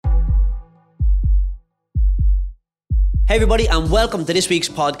Hey everybody, and welcome to this week's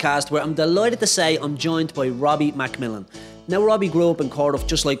podcast where I'm delighted to say I'm joined by Robbie McMillan. Now Robbie grew up in Cardiff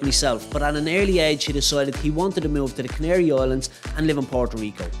just like myself, but at an early age he decided he wanted to move to the Canary Islands and live in Puerto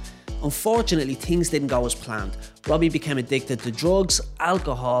Rico. Unfortunately, things didn't go as planned. Robbie became addicted to drugs,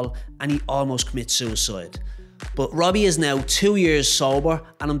 alcohol, and he almost committed suicide. But Robbie is now 2 years sober,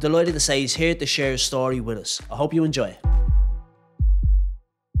 and I'm delighted to say he's here to share his story with us. I hope you enjoy.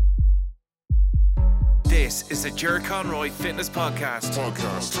 This is the Ger Conroy Fitness Podcast.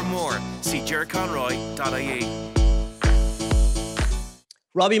 For more, see gerconroy.ie.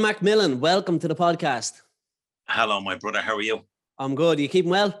 Robbie McMillan, welcome to the podcast. Hello, my brother. How are you? I'm good. Are you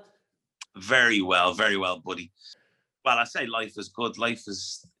keeping well? Very well, buddy. Well, I say life is good. Life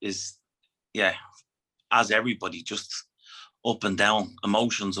is as everybody, just up and down,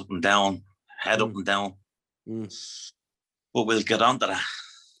 emotions up and down, head up and down. But we'll get on to that.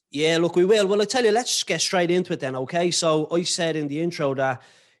 Yeah, look, we will. Well, I tell you, let's get straight into it then, okay? So I said in the intro that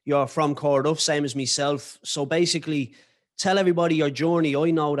you're from Cardiff, same as myself. So basically, tell everybody your journey.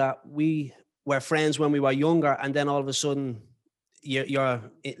 I know that we were friends when we were younger, and then all of a sudden you're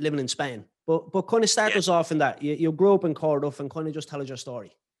living in Spain. But kind of start us off in that. You grew up in Cardiff, and kind of just tell us your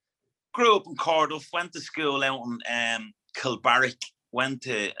story. Grew up in Cardiff, went to school out in Kilbarrack, went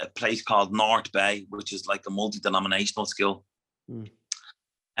to a place called North Bay, which is like a multi-denominational school.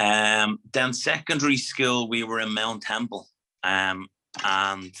 Then secondary school, we were in Mount Temple, and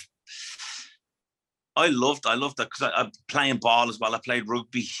I loved it because I playing ball as well. I played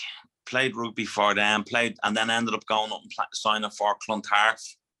rugby for them, and then ended up going up and signing for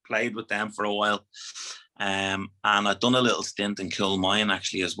Clontarf, played with them for a while, and I'd done a little stint in Kilmine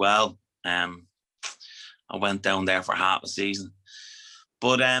actually as well. I went down there for half a season,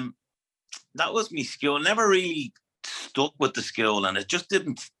 but that was my school. Never really stuck with the school, and it just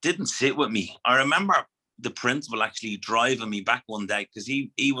didn't sit with me. I remember the principal actually driving me back one day because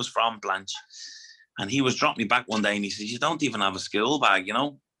he was from Blanche, and he was dropping me back one day, and he says, "You don't even have a school bag, you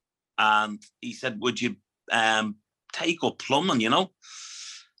know?" And he said, "Would you take up plumbing, you know?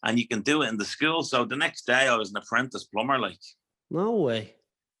 And you can do it in the school." So the next day I was an apprentice plumber, like. No way.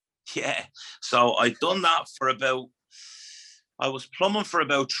 Yeah. So I'd done that I was plumbing for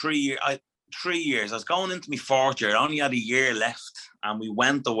about 3 years. 3 years. I was going into my fourth year. I only had a year left, and we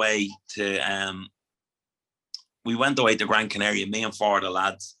went away to Gran Canaria, me and four of the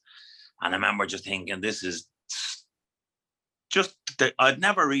lads. And I remember just thinking, this is just I'd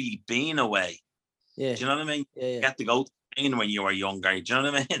never really been away. Yeah. Do you know what I mean? Yeah. You get to go to Spain when you were younger. Do you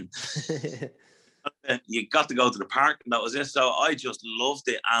know what I mean? You got to go to the park, and that was it. So I just loved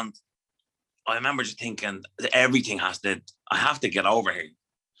it, and I remember just thinking, I have to get over here.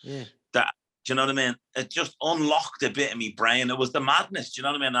 Yeah. Do you know what I mean? It just unlocked a bit of my brain. It was the madness, do you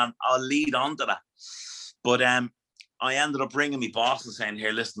know what I mean? And I'll lead on to that. But I ended up ringing my boss and saying,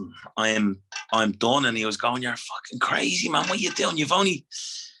 "Here, listen, I'm done." And he was going, "You're fucking crazy, man. What are you doing? You've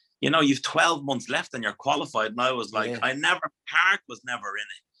 12 months left and you're qualified." And I was like, Park was never in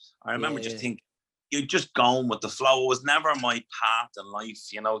it. I remember just thinking, you're just going with the flow. It was never my path in life,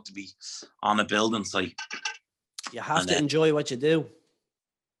 to be on a building site. You have to enjoy what you do.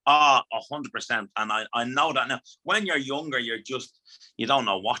 100%. And I know that now. When you're younger, you don't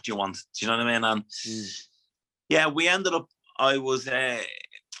know what you want. Do you know what I mean? And we ended up, I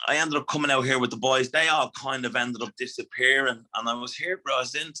ended up coming out here with the boys. They all kind of ended up disappearing. And I was here, bro. I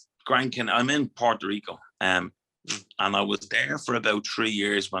was in I'm in Puerto Rico. And I was there for about 3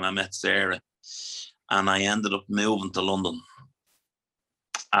 years when I met Sarah. And I ended up moving to London.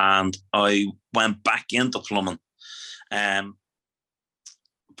 And I went back into plumbing.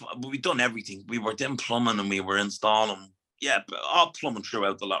 We've done everything. We were doing plumbing and we were installing, all plumbing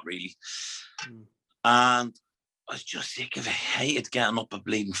throughout the lot, really. And I was just sick of it. Hated getting up at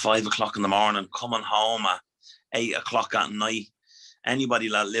bleeding 5 o'clock in the morning, coming home at 8 o'clock at night. Anybody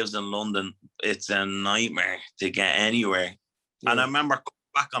that lives in London, it's a nightmare to get anywhere. Yeah. And I remember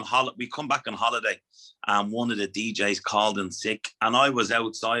we come back on holiday, and one of the DJs called in sick, and I was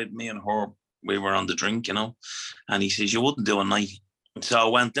outside, me and her, we were on the drink, and he says, "You wouldn't do a night." So I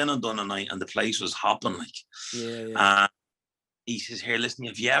went in and done a night, and the place was hopping, like. He says, "Here, listen,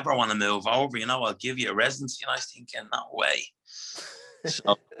 if you ever want to move over, I'll give you a residency." And I was thinking, no way.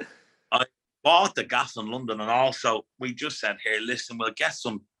 So I bought the gaff in London, and also we just said, "Here, listen, we'll get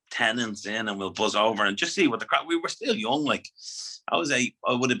some tenants in and we'll buzz over and just see what the crowd." We were still young, like I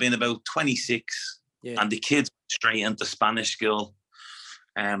would have been about 26, and the kids went straight into Spanish school.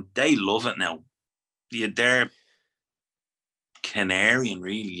 They love it now. They're Canarian,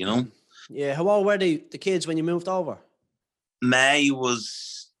 really, Yeah, how old were the kids when you moved over? May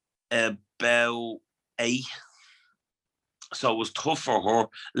was about 8. So it was tough for her.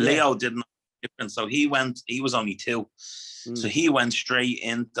 Yeah. Leo didn't know different. So he was only 2. So he went straight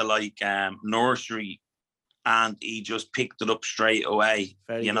into like nursery, and he just picked it up straight away.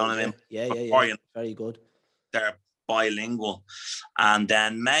 Very you know good, what I mean? Yeah. Very good. They're bilingual. And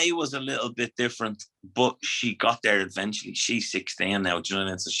then May was a little bit different, but she got there eventually. She's 16 now, do you know what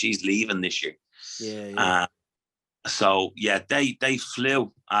I mean? So she's leaving this year. Yeah. So yeah, they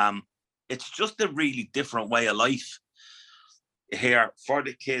flew. It's just a really different way of life here for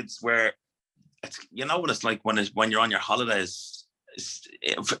the kids, where it's, you know what it's like when you're on your holidays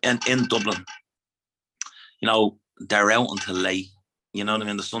in Dublin. You know, they're out until late. You know what I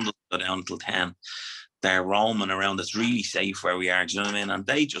mean? The sun doesn't go down until 10. They're roaming around. It's really safe where we are. Do you know what I mean? And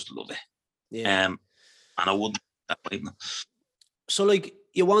they just love it. Yeah. And I wouldn't that way. So, like,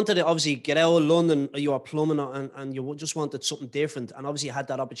 you wanted to obviously get out of London, you were plumbing, and you just wanted something different. And obviously you had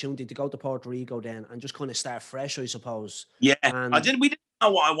that opportunity to go to Puerto Rico then and just kind of start fresh, I suppose. Yeah, and we didn't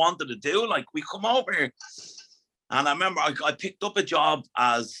know what I wanted to do. Like, we come over here, and I remember I picked up a job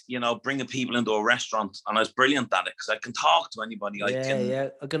as, you know, bringing people into a restaurant, and I was brilliant at it because I can talk to anybody. Yeah.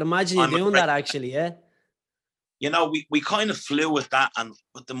 I can imagine you doing that, actually, yeah. You know, we kind of flew with that,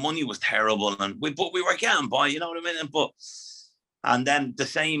 but the money was terrible, but we were getting by, you know what I mean? And then the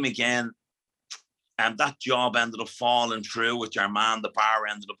same again, and that job ended up falling through with your man. The bar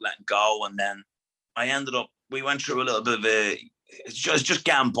ended up letting go, and then we went through a little bit of it's just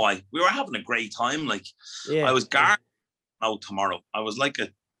getting by. We were having a great time. Like, I was tomorrow. I was like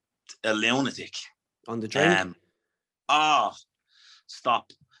a lunatic. On the drink?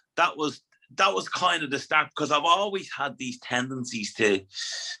 Stop. That was kind of the start, because I've always had these tendencies to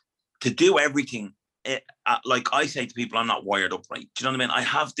do everything. Like I say to people, I'm not wired up right. Do you know what I mean? I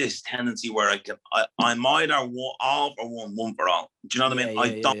have this tendency where I'm either all for one for all. Do you know what I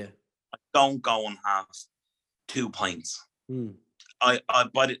mean? I don't go and have 2 pints. By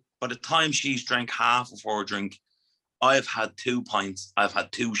the time she's drank half of her drink, I've had 2 pints. I've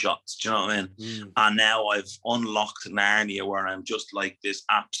had 2 shots. Do you know what I mean? And now I've unlocked Narnia, where I'm just like this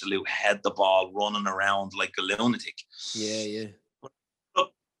absolute head the ball running around like a lunatic. Yeah. But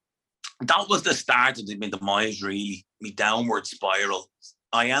that was the start of my demise, really, my downward spiral.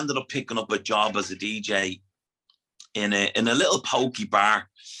 I ended up picking up a job as a DJ in a little pokey bar,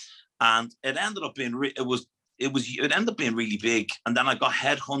 and it ended up being it ended up being really big. And then I got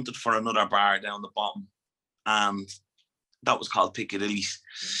headhunted for another bar down the bottom, and that was called Piccadilly's.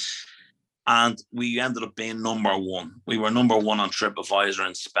 And we ended up being number 1. We were number 1 on TripAdvisor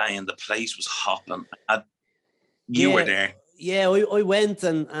in Spain. The place was hopping. You were there. Yeah, I went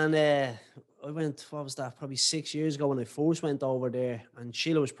and I went, what was that, probably 6 years ago when I first went over there, and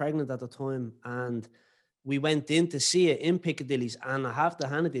Sheila was pregnant at the time, and we went in to see it in Piccadilly's, and I have to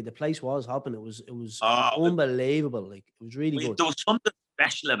hand it to you, the place was hopping. It was unbelievable. Like, it was really good. There was something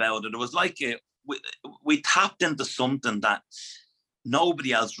special about it. It was like we tapped into something that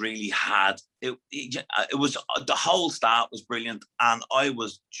nobody else really had. It was, the whole start was brilliant, and I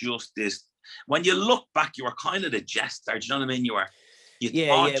was just this. When you look back, you were kind of the jester. Do you know what I mean?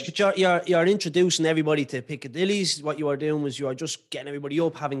 But you're introducing everybody to Piccadilly's. What you were doing was you were just getting everybody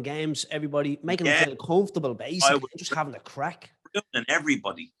up, having games, everybody, making them feel comfortable, basically, just having a crack. And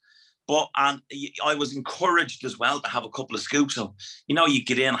everybody. And I was encouraged as well to have a couple of scoops. So, you know, you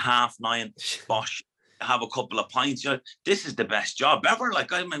get in 9:30, bosh, have a couple of pints. You know, this is the best job ever.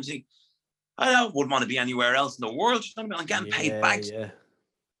 Like, I wouldn't want to be anywhere else in the world. You know what I mean? I'm getting paid back. Yeah.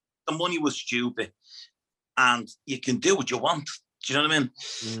 The money was stupid, and you can do what you want. Do you know what I mean?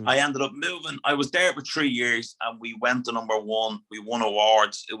 I ended up moving. I was there for 3 years, and we went to number 1. We won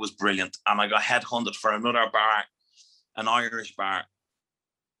awards. It was brilliant. And I got headhunted for another bar, an Irish bar,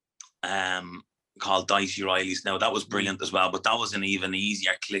 called Dicey Riley's. Now, that was brilliant as well, but that was an even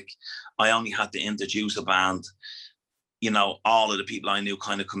easier click. I only had to introduce a band. You know, all of the people I knew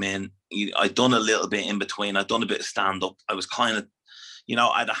kind of come in. I'd done a little bit in between. I'd done a bit of stand-up. I was kind of, you know,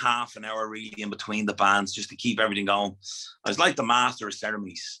 I had a half an hour really in between the bands just to keep everything going. I was like the master of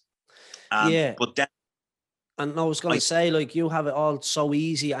ceremonies. But then, and I was going to say, like, you have it all so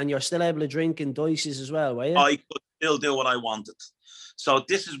easy, and you're still able to drink in Dicey's as well, were you? I could still do what I wanted. So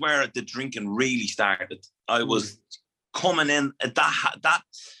this is where the drinking really started. I was coming in at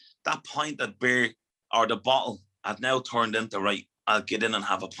that pint of beer, or the bottle, had now turned into, right, I'll get in and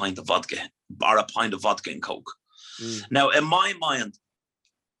have a pint of vodka, or a pint of vodka and Coke. Now, in my mind,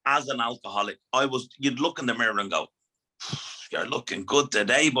 as an alcoholic, you'd look in the mirror and go, you're looking good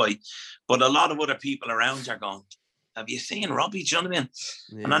today, boy. But a lot of other people around you are going, have you seen Robbie? Do you know what I mean?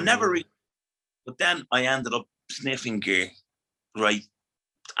 Yeah. And I never really, but then I ended up sniffing gear, right?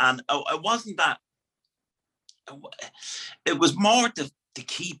 And it wasn't that It was more to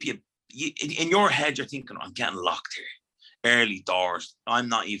keep you in your head. You're thinking, I'm getting locked here, early doors. I'm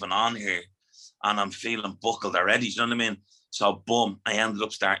not even on here, and I'm feeling buckled already. You know what I mean? So, boom, I ended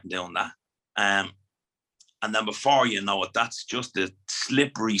up starting doing that. And then before you know it, that's just a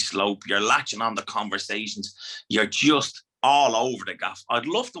slippery slope. You're latching on the conversations. You're just all over the gaff. I'd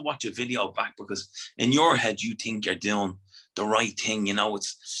love to watch a video back, because in your head, you think you're doing the right thing. You know,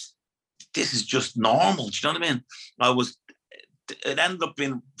 this is just normal. Do you know what I mean? It ended up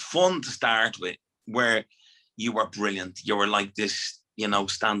being fun to start with, where you were brilliant. You were like this, you know,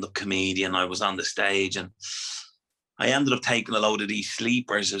 stand-up comedian. I was on the stage, and I ended up taking a load of these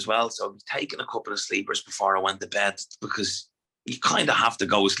sleepers as well. So I was taking a couple of sleepers before I went to bed, because you kind of have to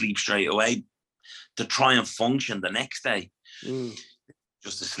go to sleep straight away to try and function the next day.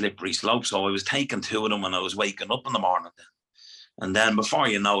 Just a slippery slope. So I was taking 2 of them when I was waking up in the morning. And then before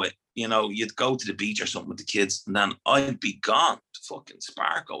you know it, you know, you'd go to the beach or something with the kids, and then I'd be gone to fucking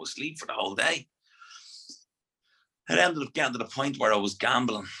spark, go to sleep for the whole day. It ended up getting to the point where I was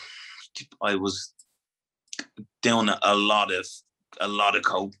gambling. I was doing a lot of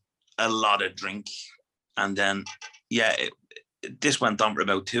coke, a lot of drink. And then, this went on for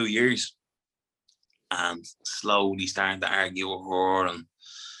about 2 years, and slowly starting to argue with her. And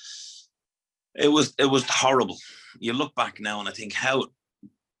it was horrible. You look back now and I think, how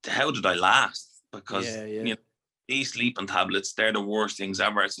did I last? Because you know, these sleeping tablets, they're the worst things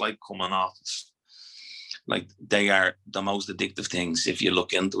ever. It's like coming off. Like, they are the most addictive things if you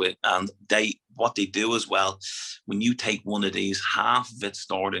look into it. And what they do as well, when you take one of these, half of it's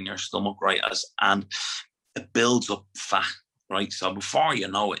stored in your stomach, right? And it builds up fat, right? So before you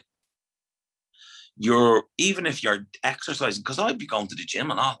know it, even if you're exercising, because I'd be going to the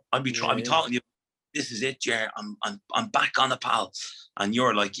gym and all, I'd be talking to you, this is it, Jer, I'm back on the pal. And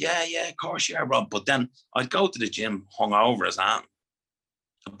you're like, yeah, of course, yeah, Rob. But then I'd go to the gym hungover as I am.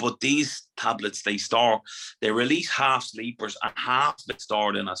 But these tablets, they release half sleepers and half of it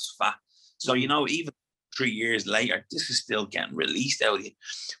stored in as fat. So, you know, even 3 years later, this is still getting released out of you.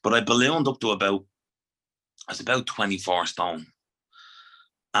 But I ballooned up to about 24 stone.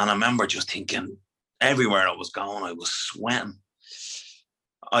 And I remember just thinking, everywhere I was going, I was sweating.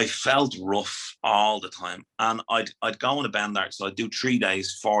 I felt rough all the time. And I'd go on a bender, so I'd do 3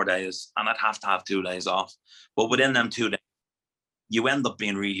 days, 4 days, and I'd have to have 2 days off. But within them 2 days, you end up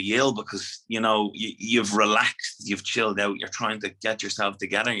being really ill, because, you know, you've relaxed, you've chilled out, you're trying to get yourself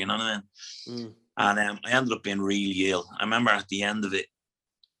together, you know what I mean? And I ended up being really ill. I remember at the end of it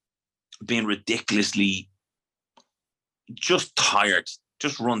being ridiculously just tired,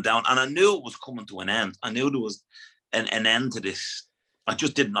 just run down. And I knew it was coming to an end. I knew there was an end to this. I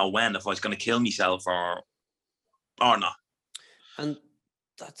just didn't know when, if I was going to kill myself or not. And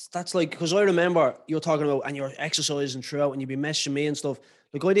that's like, because I remember you're talking about, and you're exercising throughout, and you'd be messaging me and stuff.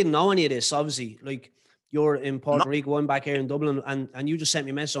 Like, I didn't know any of this, obviously. Like, you're in Puerto Rico, I'm back here in Dublin, and you just sent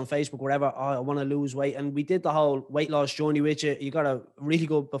me a message on Facebook, wherever, I want to lose weight. And we did the whole weight loss journey with you. You got a really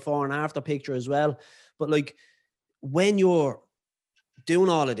good before and after picture as well. But like, when you're doing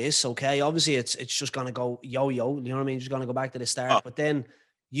all of this, okay, obviously it's just going to go yo-yo, you know what I mean? Just going to go back to the start. But then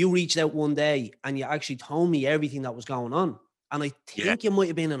you reached out one day and you actually told me everything that was going on. And I think you might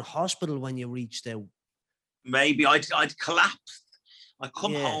have been in hospital when you reached out. Maybe I'd collapsed. I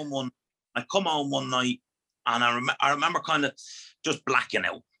come home one night, and I remember kind of just blacking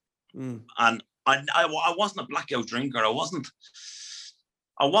out. And I wasn't a blackout drinker.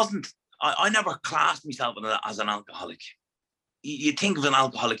 I never classed myself as an alcoholic. You think of an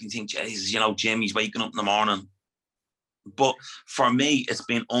alcoholic and think, Jesus, you know, Jimmy's waking up in the morning. But for me, it's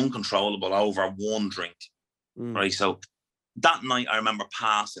been uncontrollable over one drink, right? So that night, I remember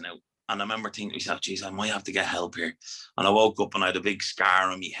passing out, and I remember thinking to myself, geez, I might have to get help here. And I woke up and I had a big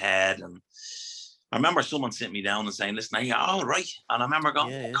scar on my head. And I remember someone sitting me down and saying, listen, are you all right? And I remember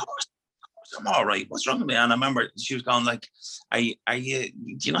going, of course I'm all right. What's wrong with me? And I remember she was going like, do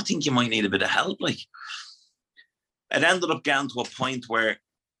you not think you might need a bit of help? Like, it ended up getting to a point where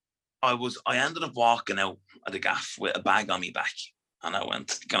I ended up walking out of the gaff with a bag on my back. And I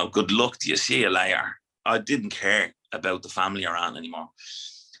went, you know, good luck to you, see you later. I didn't care about the family around anymore.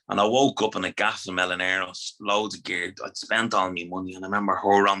 And I woke up in a gaff in Melineros, loads of gear. I'd spent all my money. And I remember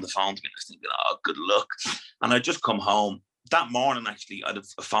her on the phone to me, and I was thinking, oh, good luck. And I'd just come home. That morning, actually, I had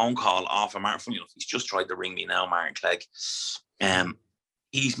a phone call off of Martin. Funny enough, he's just tried to ring me now, Martin Clegg.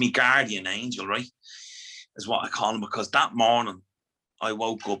 He's my guardian angel, right? Is what I call him, because that morning I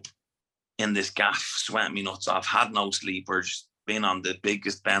woke up in this gaff, sweating me nuts off, had no sleepers, been on the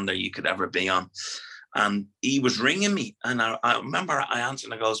biggest bender you could ever be on. And he was ringing me, and I remember I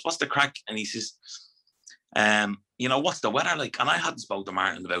answered, and I goes, what's the crack? And he says, You know, what's the weather like? And I hadn't spoken to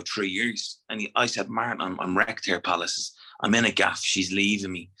Martin in about 3 years. And I said, Martin, I'm wrecked here, Palaces. I'm in a gaff. She's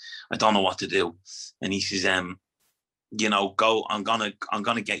leaving me. I don't know what to do. And he says, you know, go. I'm gonna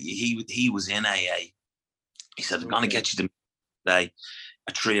get you. He was in AA. He said, I'm gonna get you today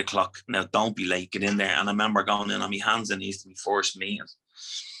at 3:00. Now, don't be late. Get in there. And I remember going in on my hands and knees to my first meeting.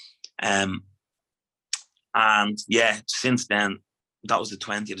 And yeah, since then, that was the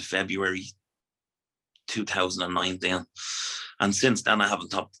 20th of February, 2019. And since then, I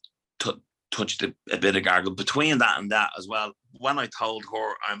haven't touched a bit of gargle. Between that and that as well, when I told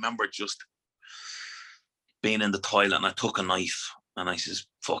her, I remember just being in the toilet and I took a knife and I says,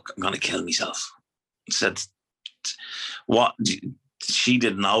 fuck, I'm going to kill myself. I said, what? She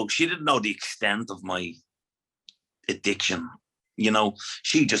didn't know. She didn't know the extent of my addiction. You know,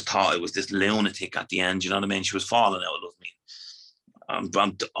 she just thought I was this lunatic at the end. You know what I mean? She was falling out of me. I'm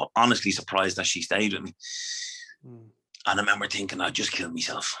honestly surprised that she stayed with me. And I remember thinking, I'd just kill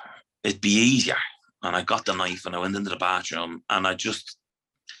myself. It'd be easier. And I got the knife and I went into the bathroom and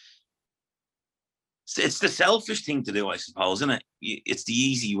it's the selfish thing to do, I suppose, isn't it? It's the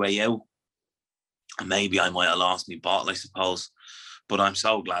easy way out. And maybe I might have lost my bottle, I suppose. But I'm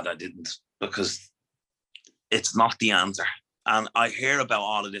so glad I didn't, because it's not the answer. And I hear about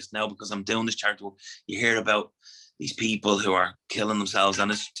all of this now because I'm doing this charity work. You hear about these people who are killing themselves,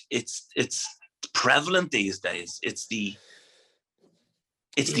 and it's prevalent these days. It's the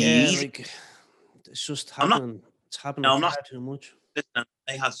easy. Like, it's just happening. It's happening far too much.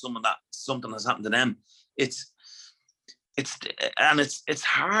 They have something has happened to them. It's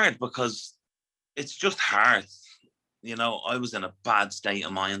hard because it's just hard. You know, I was in a bad state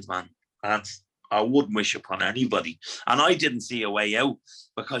of mind, man. And I wouldn't wish upon anybody. And I didn't see a way out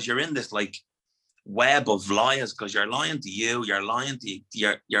because you're in this like web of lies, because you're lying to you, you're lying to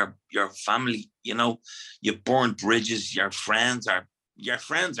your family, you know, you burn bridges, your friends aren't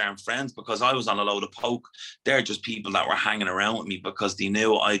friends because I was on a load of poke. They're just people that were hanging around with me because they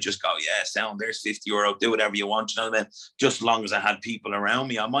knew I just go, yeah, sound, there's €50, do whatever you want, you know what I mean? Just as long as I had people around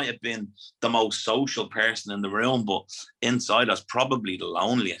me. I might have been the most social person in the room, but inside I was probably the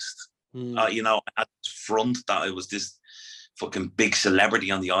loneliest. You know, I had this front that I was this fucking big celebrity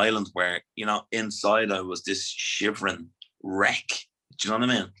on the island, where, you know, inside I was this shivering wreck. Do you know what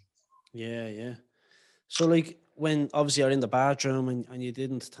I mean? Yeah. So, like, when obviously you're in the bathroom and you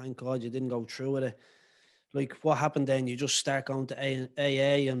didn't, thank God you didn't go through with it, like, what happened then? You just start going to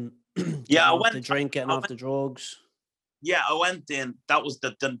AA and getting off the drink, getting off the drugs. Yeah, I went in. That was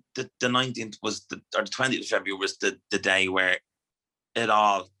the 19th was or the 20th of February was the day where it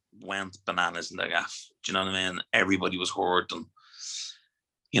all went bananas in the gaff. Do you know what I mean? Everybody was hurt, and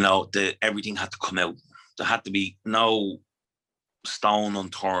you know, everything had to come out. There had to be no stone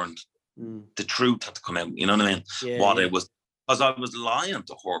unturned. The truth had to come out. You know what I mean? It was, because I was lying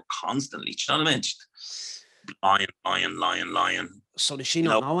to her constantly. Do you know what I mean? Lying. So did she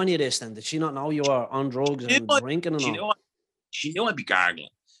not know any of this then? Did she not know you were on drugs and drinking and all? She knew I'd be gargling.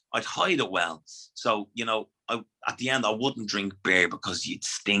 I'd hide it well. So, you know, at the end, I wouldn't drink beer because you'd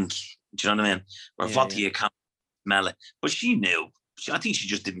stink. Do you know what I mean? Or vodka, you can't smell it. But she knew. I think she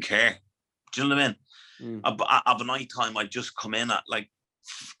just didn't care. Do you know what I mean? Of a night time, I'd just come in at like,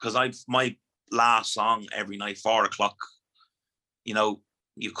 because my last song every night, 4:00, you know,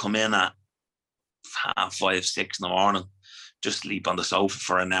 you come in at 5:30, 6 in the morning, just sleep on the sofa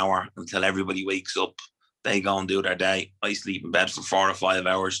for an hour until everybody wakes up. They go and do their day. I sleep in bed for 4 or 5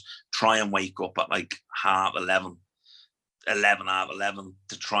 hours, try and wake up at like 11:30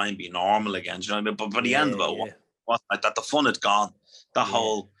 to try and be normal again. Do you know what I mean? But by the end of it, like that, the fun had gone. The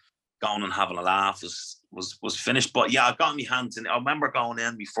whole going and having a laugh was finished. But yeah, I got my hands in it. I remember going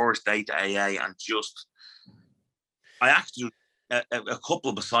in my first day to AA and I actually a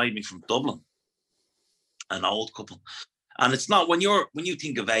couple beside me from Dublin, an old couple. And it's not, when you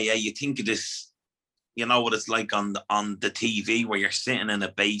think of AA, you think of this, you know what it's like on the TV where you're sitting in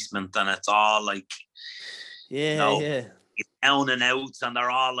a basement and it's all like, down and outs and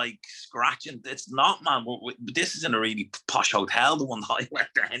they're all like scratching. It's not, man. This is in a really posh hotel, the one that I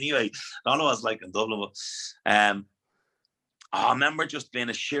worked there anyway. I don't know what it's like in Dublin, but I remember just being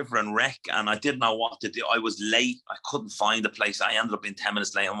a shivering wreck and I didn't know what to do. I was late. I couldn't find a place. I ended up being 10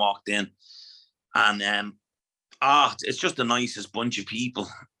 minutes late and walked in. And it's just the nicest bunch of people,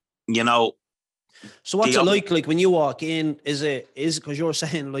 you know. So what's it like when you walk in? Is it because you're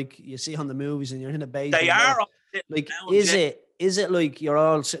saying like you see on the movies and you're in a basement? They are like is it like you're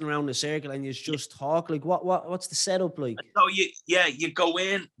all sitting around in a circle and you just talk? Like what's the setup like? So you go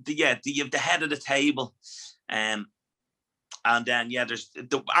in, you have the head of the table, And then,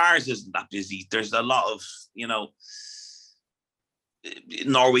 ours isn't that busy. There's a lot of,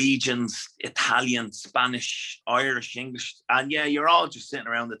 Norwegians, Italian, Spanish, Irish, English. And you're all just sitting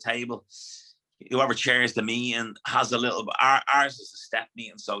around the table. Whoever chairs the meeting has a little bit. Ours is a step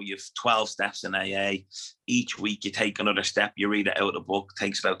meeting. So you have 12 steps in AA. Each week you take another step. You read it out of the book. It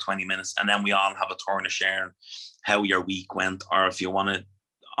takes about 20 minutes. And then we all have a turn of sharing how your week went. Or if you want to,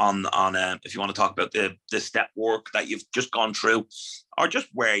 if you want to talk about the step work that you've just gone through, or just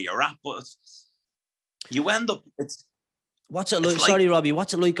where you're at, but you end up. What's it like? Sorry, Robbie.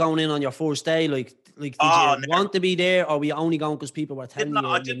 What's it like going in on your first day? Like, did you want to be there, or were you only going because people were telling you?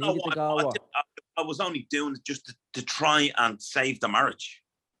 I didn't know what I was only doing it just to try and save the marriage.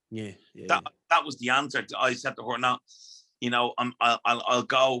 Yeah. That was the answer. I said to her, "No, I'll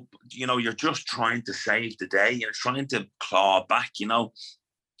go. You're just trying to save the day. You're trying to claw back.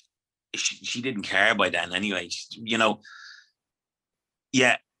 She didn't care by then anyway.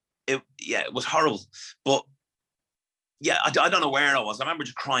 It was horrible. But I don't know where I was. I remember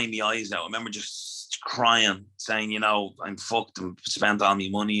just crying my eyes out. I remember just crying, saying, I'm fucked and spent all my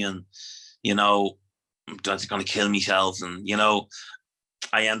money, and I'm just going to kill myself. And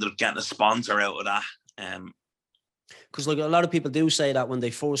I ended up getting a sponsor out of that. Because a lot of people do say that when they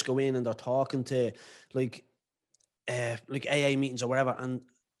first go in and they're talking to like AA meetings or whatever, and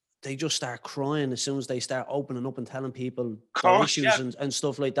they just start crying as soon as they start opening up and telling people their issues and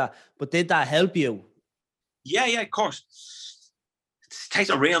stuff like that. But did that help you? Yeah, of course. It takes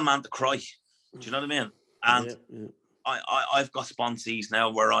a real man to cry. Do you know what I mean? And I've got sponsees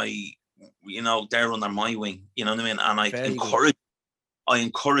now where they're under my wing. You know what I mean? And I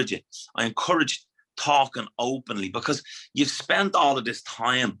encourage it. I encourage talking openly, because you've spent all of this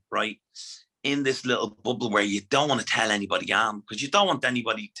time, right, in this little bubble where you don't want to tell anybody, because you don't want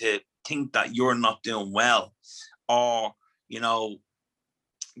anybody to think that you're not doing well, or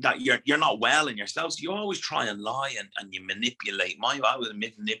that you're not well in yourself. So you always try and lie and you manipulate. I was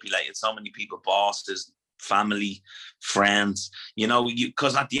manipulated so many people, bosses, family, friends,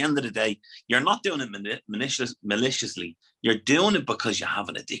 because at the end of the day, you're not doing it maliciously. You're doing it because you have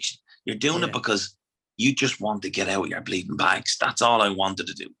an addiction. You're doing it because you just want to get out of your bleeding bags. That's all I wanted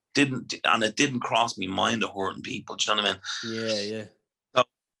to do. It didn't cross my mind of hurting people. Do you know what I mean? Yeah. So,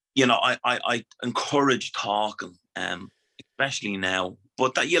 I encourage talking, especially now.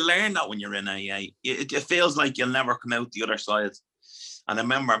 But that you learn that when you're in AA, it feels like you'll never come out the other side. And I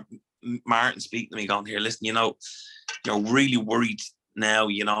remember Martin speaking to me, going, "Here, listen, you're really worried now.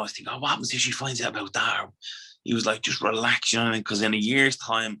 I was thinking, what happens if she finds out about that?" He was like, "Just relax, because in a year's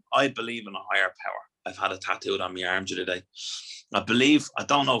time, I believe in a higher power." I've had a tattooed on my arm today. I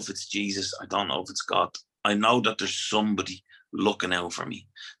don't know if it's Jesus. I don't know if it's God. I know that there's somebody looking out for me.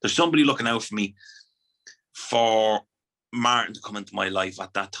 There's somebody looking out for me, for Martin to come into my life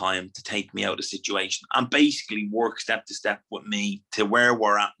at that time to take me out of the situation and basically work step to step with me to where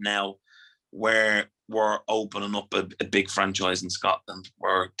we're at now, where we're opening up a big franchise in Scotland.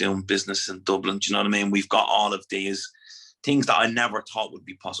 We're doing business in Dublin. Do you know what I mean? We've got all of these things that I never thought would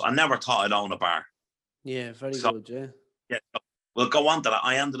be possible. I never thought I'd own a bar. Yeah, very good, yeah. Yeah, we'll go on to that.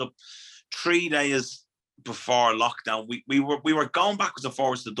 I ended up 3 days before lockdown. We were going backwards and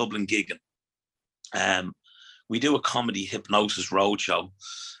forwards to Dublin gigging. We do a comedy hypnosis roadshow.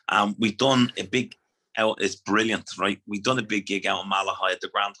 We've done a big out. It's brilliant, right? We've done a big gig out in Malahide, the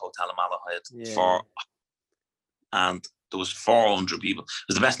Grand Hotel in Malahide, and there was 400 people. It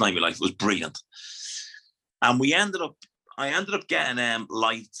was the best night of my life. It was brilliant. And I ended up getting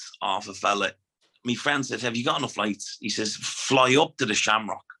lights off a fella. My friend said, "Have you got enough lights?" He says, "Fly up to the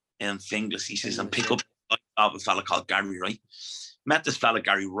Shamrock in Finglas." He says, "and pick up lights off a fella called Gary," right? Met this fella,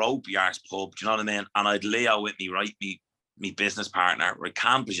 Gary Robeyar's pub, do you know what I mean? And I'd Leo with me, right? Me business partner, right?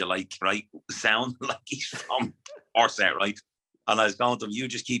 Camp as you like, right? Sound like he's from Orset, right? And I was going to him, "You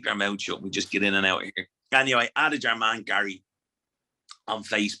just keep your mouth shut. We just get in and out of here." Anyway, I added your man, Gary, on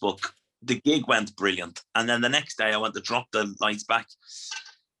Facebook. The gig went brilliant. And then the next day I went to drop the lights back.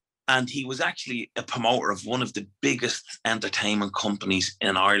 And he was actually a promoter of one of the biggest entertainment companies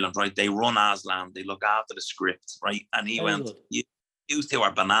in Ireland, right? They run Aslan. They look after the script, right? And he went, "You two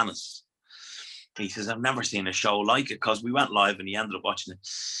are bananas." He says, "I've never seen a show like it," because we went live and he ended up watching it.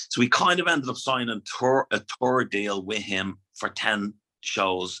 So we kind of ended up signing a tour deal with him for 10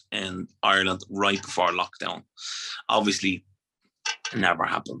 shows in Ireland right before lockdown. Obviously, never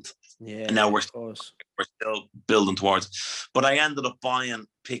happened. Yeah, and now we're still building towards. But I ended up buying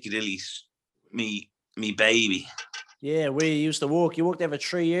Piccadilly's me baby. Yeah, where you used to work. You worked there for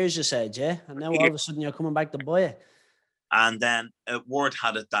 3 years, you said, yeah? And now all of a sudden you're coming back to buy it. And then word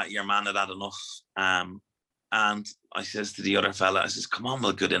had it that your man had had enough. And I says to the other fella, I says, come on,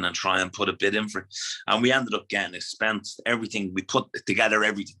 we'll get in and try and put a bid in for it. And we ended up getting it, spent everything. We put together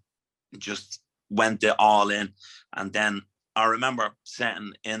everything, just went it all in. And then I remember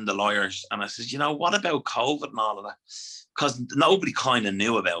sitting in the lawyers and I says, what about COVID and all of that? Because nobody kind of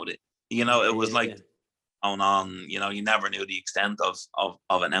knew about it. It was going on, you never knew the extent of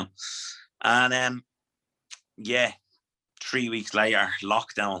it now. And 3 weeks later,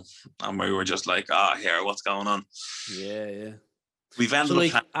 lockdown, and we were just like, here, what's going on? Yeah. We've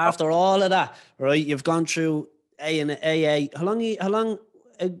ended up after all of that, right? You've gone through AA. How long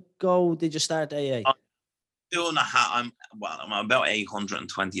ago did you start AA? 2.5. I'm about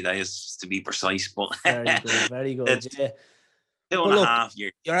 820 days to be precise, but very good. Yeah. 2.5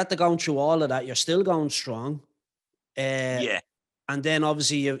 years. You're at the going through all of that. You're still going strong. And then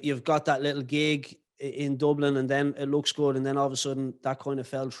obviously you've got that little gig in Dublin, and then it looks good, and then all of a sudden that kind of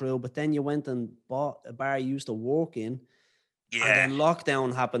fell through. But then you went and bought a bar you used to work in, and then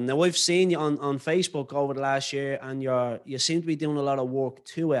lockdown happened. Now I've seen you on Facebook over the last year, and you seem to be doing a lot of work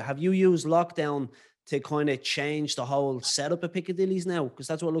to it. Have you used lockdown to kind of change the whole setup of Piccadilly's now? Because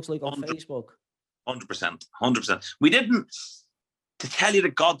that's what it looks like on Facebook. 100%. We didn't, to tell you the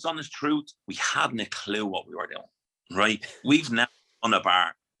God's honest truth, we hadn't a clue what we were doing, right? We've never done a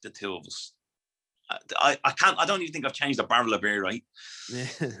bar, the two of us. I don't even think I've changed a barrel of beer, right? Yeah.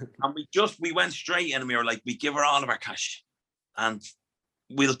 And we went straight in and we were like, we give her all of our cash and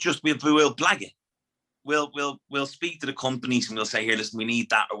we'll blag it. We'll speak to the companies and we'll say, here, listen, we need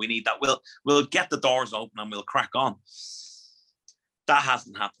that or we need that. We'll get the doors open and we'll crack on. That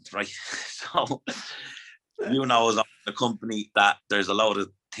hasn't happened, right? So, as a company that there's a load of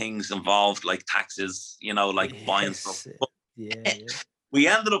things involved, like taxes, buying stuff. Yeah. We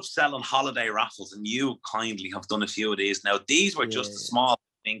ended up selling holiday raffles, and you kindly have done a few of these. Now, these were just a small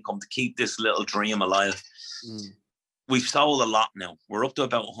income to keep this little dream alive. We've sold a lot now. We're up to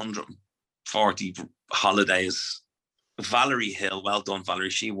about 140 holidays. Valerie Hill, well done, Valerie.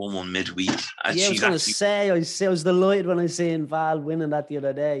 She won one midweek. I was going to say, I was delighted when I seen Val winning that the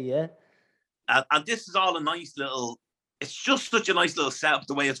other day, yeah. And this is all a nice little, it's just such a nice little setup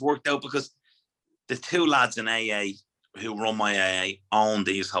the way it's worked out, because the two lads in AA who run my AA own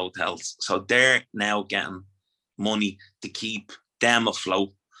these hotels. So they're now getting money to keep them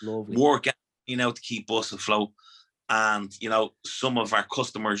afloat. Lovely. We're getting, to keep us afloat. And, some of our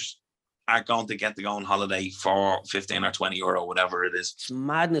customers are going to get to go on holiday for 15 or 20 euro, whatever it is. It's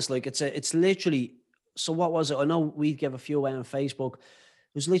madness. Like it's literally, so what was it? I know we give a few away on Facebook.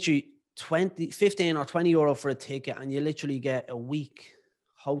 It was literally 15 or 20 euro for a ticket, and you literally get a week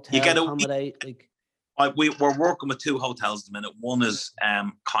hotel. You get a accommodate, week. We're working with two hotels at the minute. One is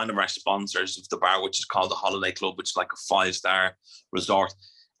kind of our sponsors of the bar, which is called the Holiday Club, which is like a 5-star resort.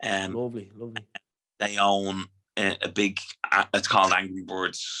 Lovely. They own a big, it's called Angry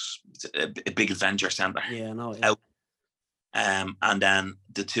Birds, a big adventure centre. Yeah, no. Yeah. And then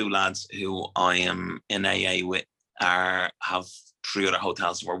the two lads who I am in AA with have 3 other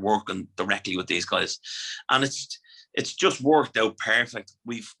hotels. We're working directly with these guys, and it's just worked out perfect.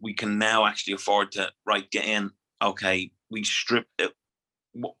 We can now actually afford to get in. Okay, we stripped it.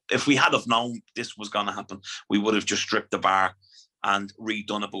 If we had have known this was going to happen, we would have just stripped the bar and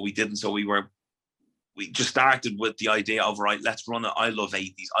redone it, but we didn't. So we just started with the idea of, right, let's run it. I love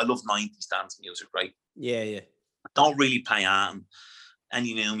 80s. I love 90s dance music, right? Yeah. I don't really play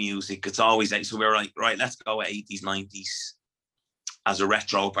any new music. It's always, so we're like, right, let's go with 80s, 90s as a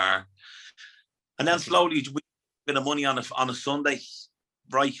retro bar. And then slowly we bit of money on a Sunday,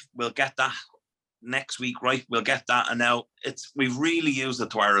 right? We'll get that next week, right? We'll get that, and now we've really used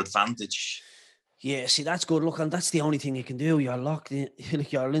it to our advantage. Yeah, see, that's good. Look, and that's the only thing you can do. You're locked in,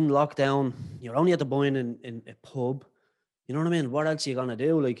 you're in lockdown. You're only at the buying in a pub. You know what I mean? What else are you gonna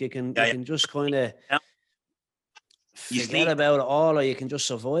do? Like you can just kind of forget about it all, or you can just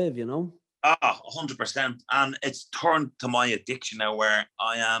survive. 100%. And it's turned to my addiction now, where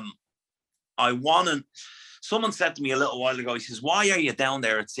I want to. Someone said to me a little while ago, he says, why are you down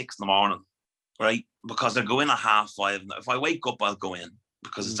there at 6 a.m, right? Because I go in at 5:30. If I wake up, I'll go in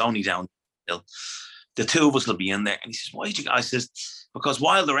because it's only down. The two of us will be in there. And he says, why did you? I says, because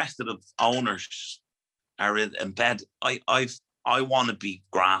while the rest of the owners are in bed, I want to be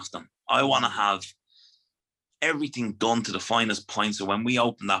grafting. I want to have everything done to the finest point. So when we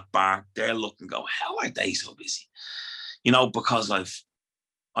open that bar, they'll look and go, how are they so busy? Because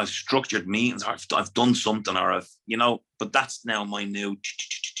I've structured meetings, or I've done something, or but that's now my new,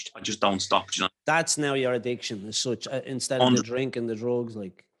 I just don't stop. That's now your addiction as such, instead of the drink and the drugs,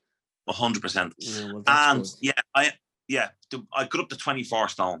 like 100%. Well, and good. I got up to 24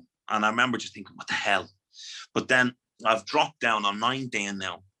 stone, and I remember just thinking, what the hell? But then I've dropped down. I'm 19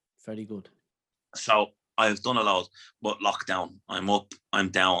 now. Very good. So I've done a lot, but lockdown, I'm up, I'm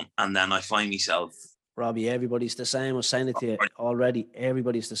down, and then I find myself. Robbie, everybody's the same. I was saying it to you already.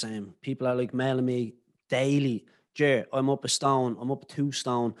 Everybody's the same. People are like mailing me daily. Jer, I'm up a stone. I'm up 2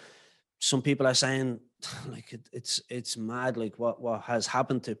 stone. Some people are saying like it's mad, like what has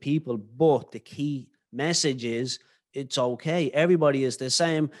happened to people. But the key message is it's okay. Everybody is the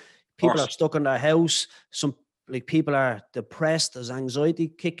same. People are stuck in their house. Some like people are depressed. There's anxiety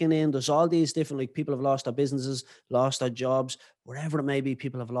kicking in. There's all these different, like people have lost their businesses, lost their jobs, whatever it may be.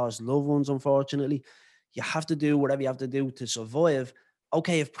 People have lost loved ones, unfortunately. You have to do whatever you have to do to survive.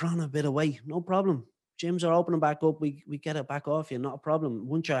 Okay, if put on a bit of weight, no problem. Gyms are opening back up. We get it back off you, not a problem.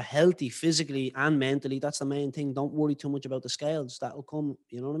 Once you're healthy physically and mentally, that's the main thing. Don't worry too much about the scales. That'll come.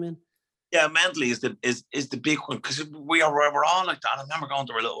 You know what I mean? Yeah, mentally is the big one, because we're all like that. I remember going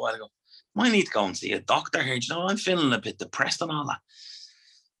to her a little while ago. I need to go and see a doctor here. You know, I'm feeling a bit depressed and all that.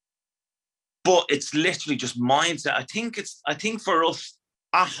 But it's literally just mindset. I think for us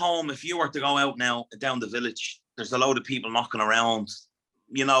at home, if you were to go out now down the village, there's a load of people knocking around.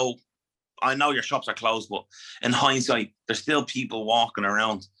 You know, I know your shops are closed, but in hindsight, there's still people walking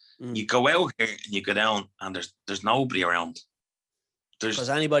around. You go out here and you go down, and there's nobody around. Because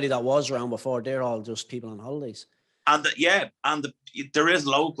anybody that was around before, they're all just people on holidays. And there is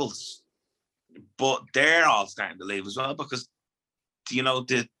locals, but they're all starting to leave as well, because you know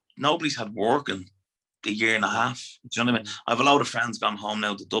nobody's had work in a year and a half. Do you know what I mean? I have a lot of friends gone home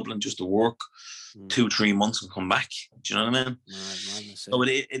now to Dublin just to work 2-3 months and come back. Do you know what I mean? So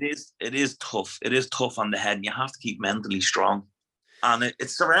it is tough. It is tough on the head, and you have to keep mentally strong. And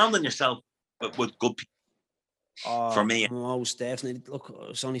it's surrounding yourself with good people. For me, most definitely. Look, I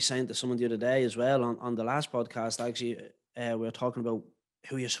was only saying to someone the other day as well on the last podcast. Actually, we were talking about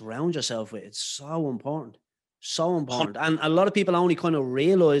who you surround yourself with. It's so important, and a lot of people only kind of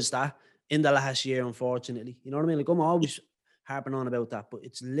realize that in the last year, unfortunately. You know what I mean? Like, I'm always harping on about that, but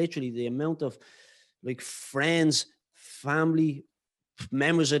it's literally the amount of like friends, family,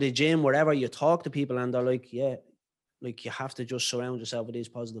 members of the gym, wherever you talk to people, and they're like, yeah, like you have to just surround yourself with these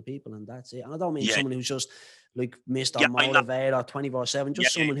positive people, and that's it. And I don't mean someone who's just like Mr. Motivate or 24/7,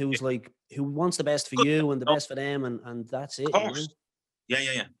 just someone who's like, who wants the best for you and the best for them, and that's it. Of course. You know?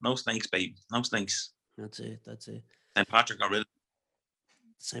 Yeah. No snakes, baby. No snakes. That's it. St. Patrick got rid of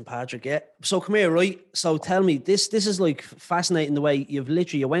St. Patrick, yeah. So come here, right? So tell me, this is like fascinating the way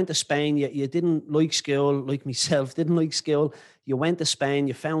you went to Spain, you didn't like school, like myself, didn't like school. You went to Spain,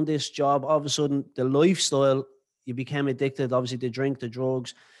 you found this job, all of a sudden the lifestyle, you became addicted, obviously, to drink, to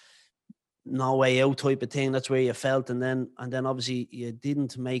drugs, no way out type of thing. That's where you felt. And then obviously you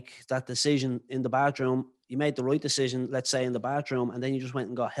didn't make that decision in the bathroom. You made the right decision, let's say, in the bathroom, and then you just went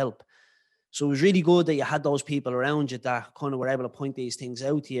and got help. So it was really good that you had those people around you that kind of were able to point these things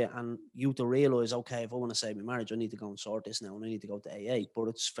out to you, and you to realize, okay, if I want to save my marriage, I need to go and sort this now, and I need to go to AA. But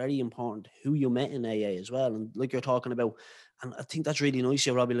it's very important who you met in AA as well. And like you're talking about, and I think that's really nice,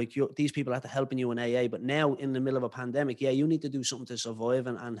 Robbie, like these people had to helping you in AA, but now in the middle of a pandemic, you need to do something to survive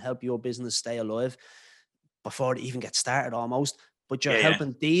and help your business stay alive before it even gets started almost. But you're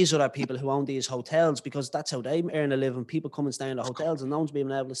helping these other people who own these hotels, because that's how they earn a living. People come and stay in the hotels, and no one's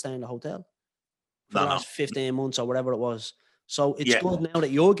been able to stay in the hotel for the last 15 months or whatever it was. So it's good now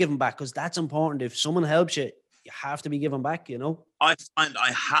that you're giving back, because that's important. If someone helps you, you have to be giving back, you know? I find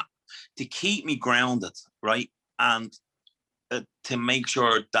I have to keep me grounded, right? And to make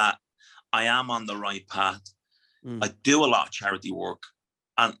sure that I am on the right path. I do a lot of charity work,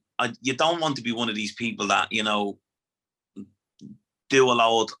 and you don't want to be one of these people that, you know, do a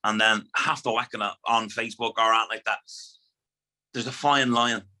load and then have to whack it on Facebook or out like that. There's a fine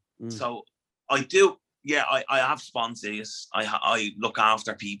line. So I do, I have sponsors. I look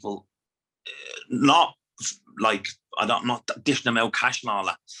after people, not like I'm not dishing them out cash and all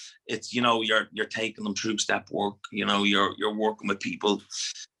that. It's, you know, you're taking them through step work. You know, you're working with people.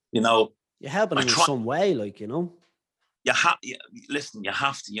 You know, you're helping them in some way, like, you know. Listen, you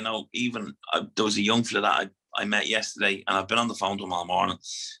have to. You know, even there was a young fella that I met yesterday, and I've been on the phone to him all morning,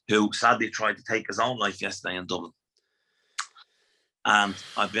 who sadly tried to take his own life yesterday in Dublin. And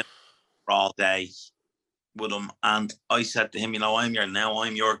I've been all day with him, and I said to him, you know, I'm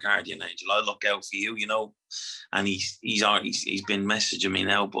your guardian angel. I'll look out for you, you know. And he's been messaging me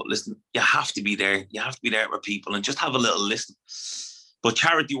now. But listen, you have to be there. You have to be there with people and just have a little listen. But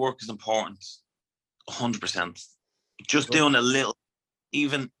charity work is important, 100%. Just doing a little,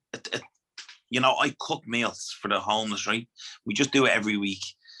 even, you know, I cook meals for the homeless, right? We just do it every week.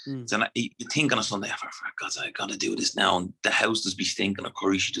 So you think on a Sunday, for God's sake, I got to do this now, and the house does be stinking of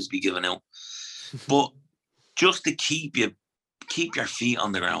curry should just be given out. But just to keep your feet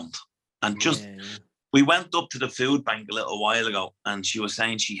on the ground. And just, we went up to the food bank a little while ago, and she was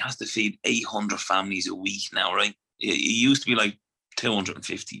saying she has to feed 800 families a week now, right? It used to be like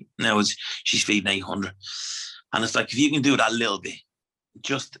 250. Now she's feeding 800. And it's like, if you can do that little bit,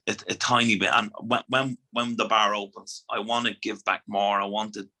 just a tiny bit. And when the bar opens, I want to give back more.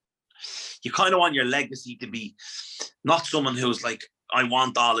 You kind of want your legacy to be not someone who's like, I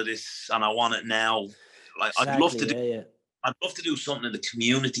want all of this and I want it now. Like, exactly, I'd love to do something in the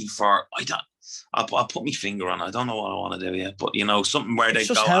community I'll put my finger on it. I don't know what I want to do yet, but something where it's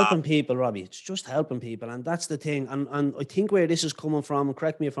just helping people, Robbie. It's just helping people, and that's the thing. And I think where this is coming from,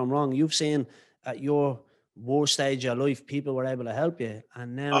 correct me if I'm wrong, you've seen at your worst stage of your life, people were able to help you,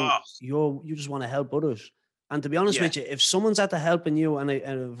 and now you just want to help others. And to be honest with you, if someone's at the helping you, and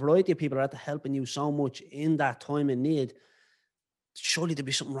a variety of people are at the helping you so much in that time of need, surely there'd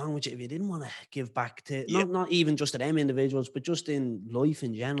be something wrong with you if you didn't want to give back to not even just to them individuals, but just in life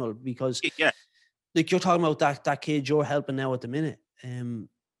in general. Because like you're talking about that kid you're helping now at the minute,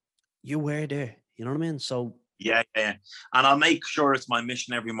 you were there, you know what I mean? So and I'll make sure it's my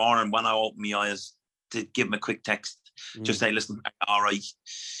mission every morning when I open my eyes to give them a quick text, just say, listen, all right,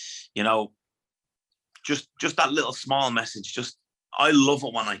 just that little small message. I love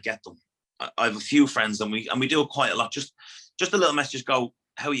it when I get them. I have a few friends, and we do it quite a lot. Just a little message, go,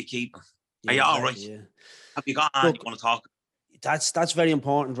 how are you keeping? Are you all right? Yeah. Have you got on? You want to talk? That's very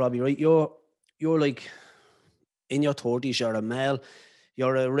important, Robbie, right? You're like in your 30s, you're a male,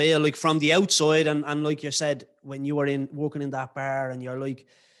 you're a real, like from the outside, and like you said, when you were working in that bar, and you're like,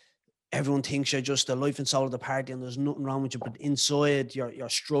 everyone thinks you're just the life and soul of the party and there's nothing wrong with you, but inside you're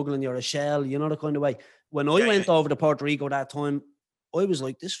struggling, you're a shell, the kind of way. When I went over to Puerto Rico that time, I was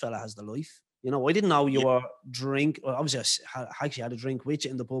like, this fella has the life. I didn't know you were well, obviously I actually had a drink with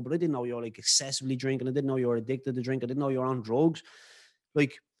you in the pub, but I didn't know you were like excessively drinking. I didn't know you were addicted to drink. I didn't know you were on drugs.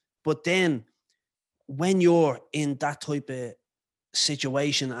 But then when you're in that type of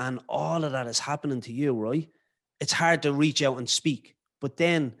situation and all of that is happening to you, right? It's hard to reach out and speak. But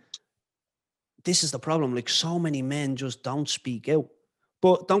then this is the problem. Like, so many men just don't speak out.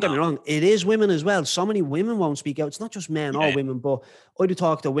 But don't get me wrong, it is women as well. So many women won't speak out. It's not just men or women, but I do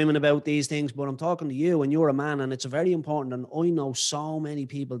talk to women about these things, but I'm talking to you and you're a man, and it's very important. And I know so many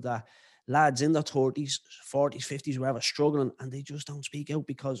people that lads in their 30s, 40s, 50s, wherever, struggling, and they just don't speak out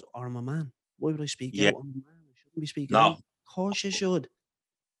because, I'm a man. Why would I speak out? I'm a man. I shouldn't be speaking out. Of course you should.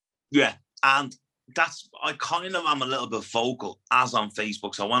 Yeah. And I kind of am a little bit vocal as on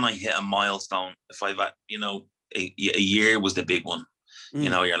Facebook. So when I hit a milestone, if I've a year was the big one,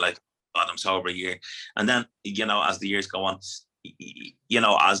 you're like, God, I'm sober a year. And then, as the years go on,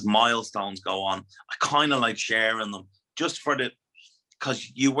 as milestones go on, I kind of like sharing them just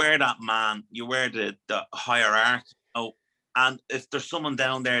because you wear that man, you wear the hierarchy. And if there's someone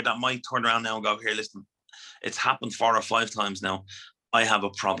down there that might turn around now and go, here, listen, it's happened 4 or 5 times now. I have a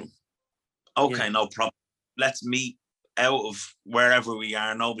problem. Okay, no problem. Let's meet out of wherever we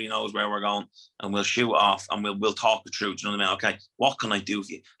are. Nobody knows where we're going, and we'll shoot off and we'll talk it through. Do you know what I mean? Okay, what can I do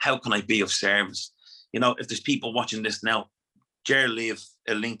for you? How can I be of service? If there's people watching this now, Jerry, leave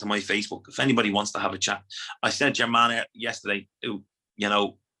a link to my Facebook. If anybody wants to have a chat, I sent your man yesterday who,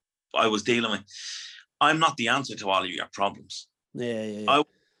 I was dealing with. I'm not the answer to all of your problems. I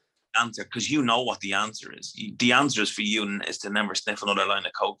answer because you know what the answer is. The answer is for you is to never sniff another line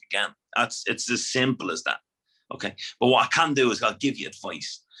of coke again. It's as simple as that. Okay, but what I can do is I'll give you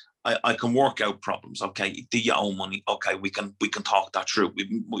advice. I can work out problems. Okay, do your own money. Okay, we can talk that through.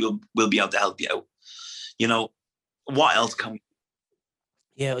 We'll be able to help you out. What else can we?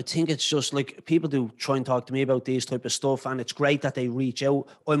 Yeah, I think it's just like people do try and talk to me about these type of stuff, and it's great that they reach out.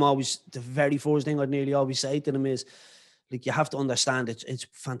 I'm always, the very first thing I'd nearly always say to them is, like, you have to understand it's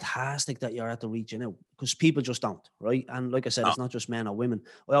fantastic that you're at the reaching out, because people just don't, right? And like I said, it's not just men or women.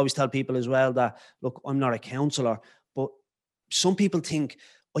 I always tell people as well that, look, I'm not a counsellor, but some people think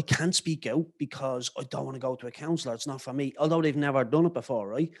I can't speak out because I don't want to go to a counsellor. It's not for me, although they've never done it before,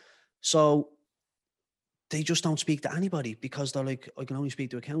 right? So they just don't speak to anybody because they're like, I can only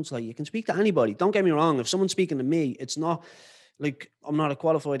speak to a counsellor. You can speak to anybody. Don't get me wrong. If someone's speaking to me, it's not like, I'm not a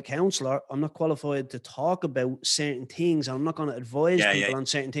qualified counsellor. I'm not qualified to talk about certain things. I'm not going to advise people on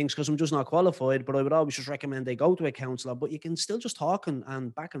certain things because I'm just not qualified. But I would always just recommend they go to a counsellor. But you can still just talk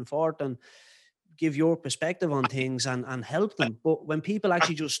and back and forth and give your perspective on things and help them. But when people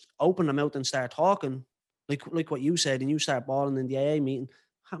actually just open their mouth and start talking, like what you said, and you start bawling in the AA meeting,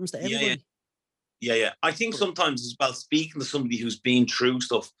 happens to everybody. Yeah. I think sometimes as well, speaking to somebody who's been through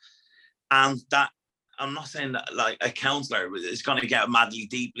stuff, and that I'm not saying that like a counsellor is going to get madly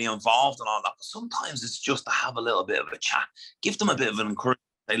deeply involved and all that, but sometimes it's just to have a little bit of a chat, give them a bit of an encouragement.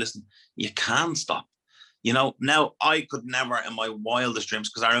 Say, listen, you can stop. You know, now I could never in my wildest dreams,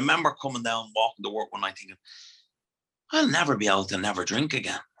 because I remember coming down, walking to work one night thinking, I'll never be able to never drink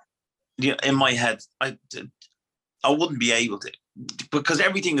again. Yeah, in my head, I wouldn't be able to, because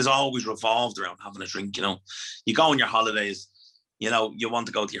everything is always revolved around having a drink. You know, you go on your holidays, you know, you want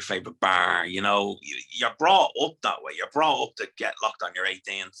to go to your favorite bar. You know, you're brought up that way. You're brought up to get locked on your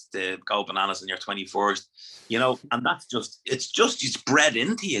 18th, to go bananas on your 21st. You know, and that's it's bred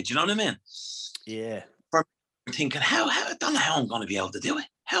into you. Do you know what I mean? Yeah. For thinking, I don't know how I'm going to be able to do it.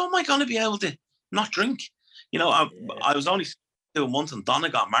 How am I going to be able to not drink? You know, I was only 2 months and Donna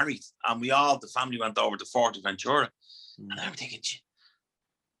got married, and the family went over to Fuerteventura. And I'm thinking,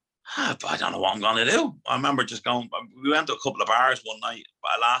 I don't know what I'm going to do. I remember just going, we went to a couple of bars one night,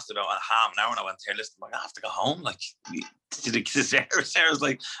 but I lasted about half an hour, and I went here, listen, I have to go home. Like, Sarah's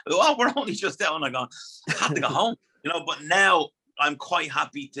like, oh, we're only just down. And I go, I have to go home. You know, but now I'm quite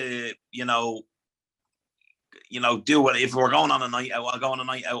happy to, you know, do it. If we're going on a night out, I'll go on a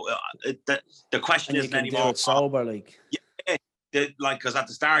night out. The question isn't anymore. Do it sober, like. Yeah, like, because at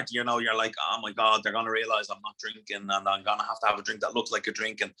the start, you know, you're like, oh my God, they're going to realize I'm not drinking, and I'm going to have a drink that looks like a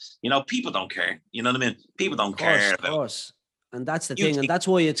drink. And, you know, people don't care. You know what I mean? People don't care. Of course. And that's the thing. And that's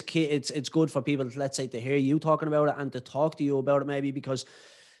why it's good for people, let's say, to hear you talking about it and to talk to you about it, maybe because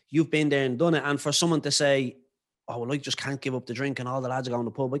you've been there and done it. And for someone to say, oh, well, I just can't give up the drink and all the lads are going to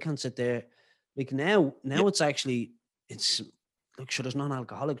the pub, I can't sit there. Like now it's actually, it's like, sure, there's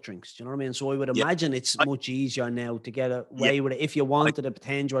non-alcoholic drinks. Do you know what I mean? So I would imagine it's much easier now to get away with it. If you wanted to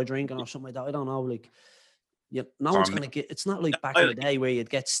pretend you're drinking or something like that, I don't know. Like, no one's going to get, it's not like back in the day where you'd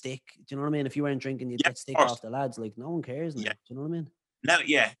get stick. Do you know what I mean? If you weren't drinking, you'd get stick off the lads. Like, no one cares now. Do you know what I mean? Now,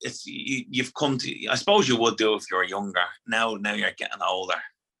 it's, you've come to, I suppose you would do if you're younger. Now you're getting older.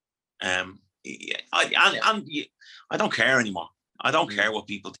 I don't care anymore. I don't care what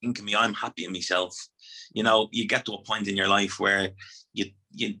people think of me. I'm happy in myself. You know, you get to a point in your life where you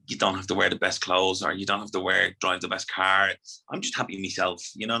don't have to wear the best clothes, or you don't have to drive the best car. I'm just happy in myself.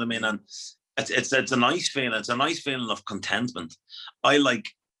 You know what I mean? And it's a nice feeling. It's a nice feeling of contentment. I like,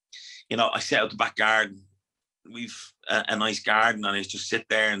 you know, I sit out the back garden. We've a nice garden, and I just sit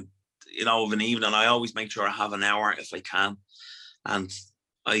there, and, you know, of an evening, I always make sure I have an hour if I can. And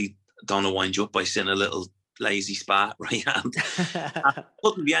I don't know, wind you up by sitting a little lazy spot, right? And I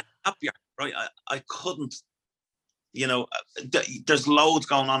couldn't be any happier, right? I couldn't, you know, there's loads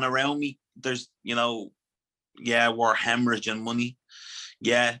going on around me. There's, you know, we're hemorrhaging money.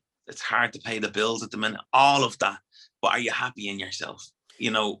 Yeah, it's hard to pay the bills at the minute, all of that. But are you happy in yourself?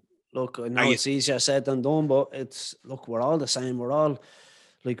 You know, look, I know it's easier said than done, but we're all the same. We're all,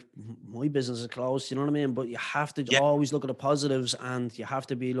 like, my business is closed, you know what I mean? But you have to always look at the positives, and you have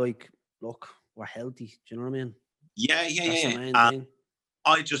to be like, look, we're healthy. Do you know what I mean? Yeah. That's the main thing.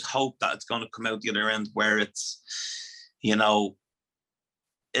 I just hope that it's going to come out the other end where it's, you know,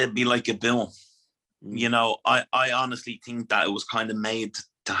 it'd be like a boom. You know, I honestly think that it was kind of made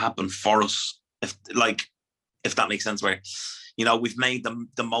to happen for us. If that makes sense, where, you know, we've made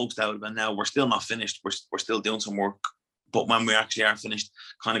the most out of it now. We're still not finished. We're still doing some work. But when we actually are finished,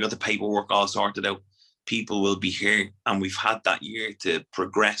 kind of got the paperwork all sorted out, people will be here. And we've had that year to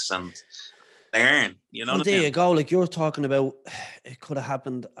progress and learn, you know. Well, there you go. Like you're talking about, it could have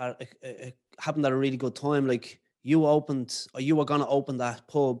happened. It happened at a really good time. Like you were going to open that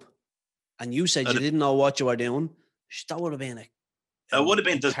pub, and you said you didn't know what you were doing. That would have been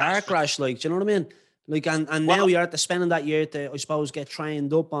a car crash. Like, do you know what I mean? Like, and now you're at the spending that year to, I suppose, get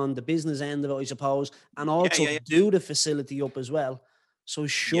trained up on the business end of it, I suppose, and also do the facility up as well. So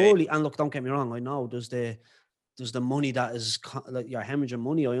surely, and look, don't get me wrong, I know there's the money that is, like, you're hemorrhaging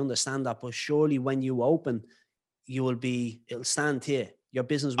money. I understand that, but surely when you open, it'll stand here. Your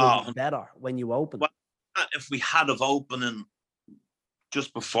business will be better when you open. Well, if we had of opening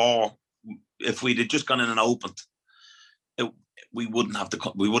just before, if we'd have just gone in and opened, we wouldn't have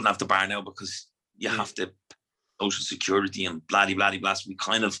the bar now, because you have to social security and bloody.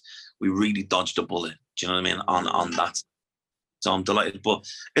 We really dodged a bullet. Do you know what I mean? On that. So I'm delighted, but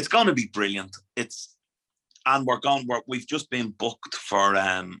it's going to be brilliant. We've just been booked for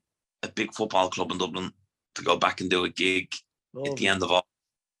a big football club in Dublin to go back and do a gig at the end of all.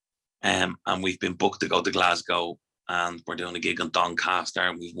 And we've been booked to go to Glasgow, and we're doing a gig in Doncaster,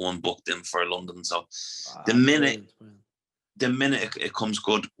 and we've one booked in for London. So the minute it comes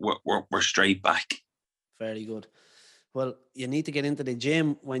good, we're straight back. Very good. Well, you need to get into the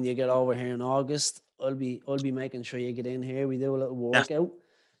gym when you get over here in August. I'll be making sure you get in here. We do a little workout.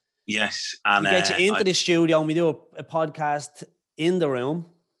 Yes, and We get you into the studio and we do a podcast in the room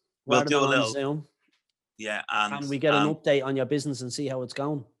we'll rather do than a on little, Zoom. yeah, And we get an update on your business and see how it's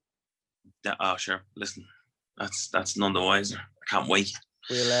going. Oh, sure. Listen, that's none the wiser. I can't wait.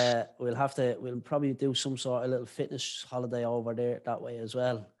 We'll probably do some sort of little fitness holiday over there that way as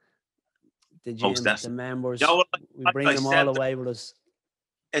well. The gym, the members, we bring them all away with us.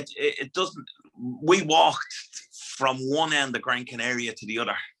 It doesn't. We walked from one end of Gran Canaria to the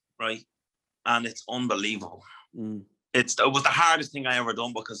other, right? And it's unbelievable. It was the hardest thing I ever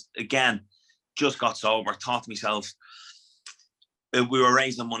done because, again, just got sober, thought to myself, we were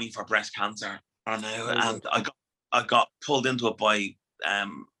raising money for breast cancer, and I got pulled into it by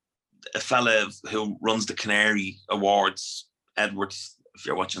a fella who runs the Canary Awards, Edwards, if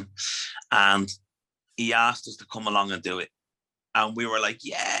you're watching, and he asked us to come along and do it. And we were like,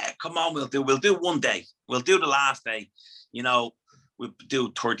 yeah, come on, we'll do one day. We'll do the last day. You know, we'll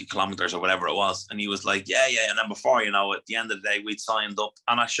do 30 kilometers or whatever it was. And he was like, yeah. And then before, you know, at the end of the day, we'd signed up.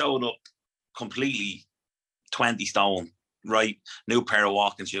 And I showed up completely 20 stone, right? New pair of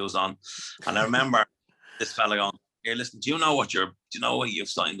walking shoes on. And I remember this fella going, here, listen, do you know what you've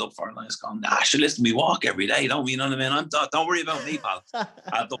signed up for? And I was going, sure, listen, we walk every day, don't we? You know what I mean? Don't worry about me, pal. I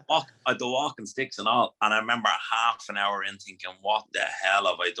had the walking sticks and all. And I remember half an hour in thinking, what the hell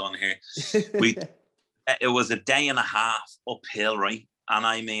have I done here? It was a day and a half uphill, right? And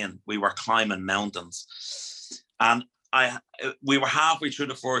I mean, we were climbing mountains. And we were halfway through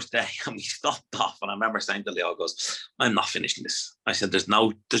the first day and we stopped off. And I remember saying to Leo, goes, I'm not finishing this. I said,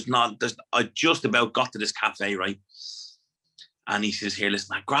 I just about got to this cafe, right? And he says, here,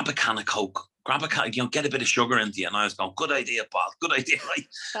 listen, grab a can of Coke, get a bit of sugar into you. And I was going, good idea, pal, good idea,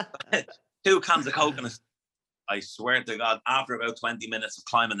 right? 2 cans of Coke. And I swear to God, after about 20 minutes of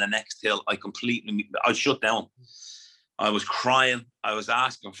climbing the next hill, I shut down. I was crying. I was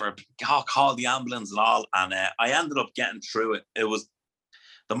asking for call the ambulance and all. And I ended up getting through it. It was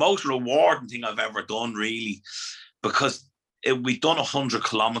the most rewarding thing I've ever done, really, because we'd done 100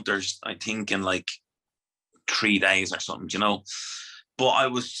 kilometers, I think, in like 3 days or something, you know. But I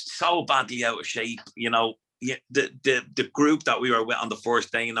was so badly out of shape, you know. The group that we were with on the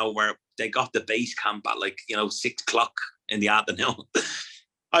first day, you know, where they got the base camp at like, you know, 6 o'clock in the afternoon.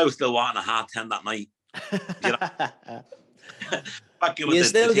 I was still walking at 10:30 that night. You know? You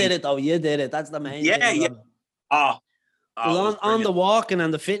still did it though. You did it. That's the main thing. Yeah. Well, on the walking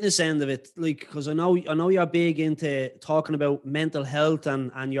and the fitness end of it, like, because I know you're big into talking about mental health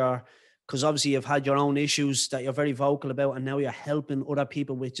and because obviously you've had your own issues that you're very vocal about, and now you're helping other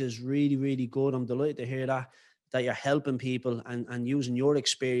people, which is really, really good. I'm delighted to hear that you're helping people and using your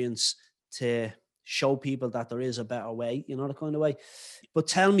experience to show people that there is a better way, you know, the kind of way. But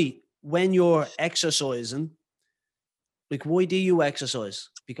tell me, when you're exercising, like, why do you exercise?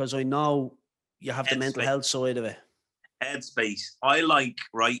 Because I know you have the mental health side of it. Headspace. I like,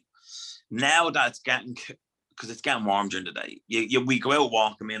 right, now that it's getting, because it's getting warm during the day. We go out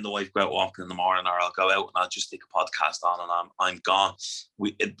walking, me and the wife go out walking in the morning, or I'll go out and I'll just stick a podcast on and I'm gone.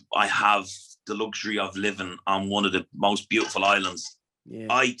 I have the luxury of living on one of the most beautiful islands,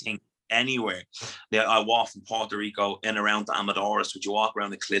 I think, anywhere. I walk from Puerto Rico in around to Amadores, which you walk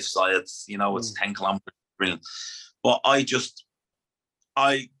around the cliff sides, you know, it's 10 kilometers, brilliant. But I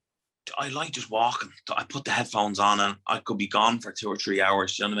like just walking. I put the headphones on and I could be gone for 2 or 3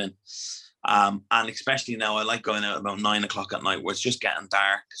 hours, you know what I mean? And especially now, I like going out about 9 o'clock at night where it's just getting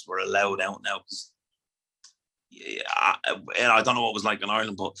dark because we're allowed out now. I don't know what it was like in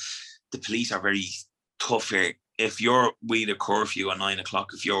Ireland, but the police are very tough here. If you're with a curfew at 9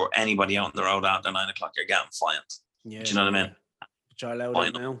 o'clock, if you're anybody out on the road after 9 o'clock, you're getting fined. Yeah, do you know what I mean? Which are allowed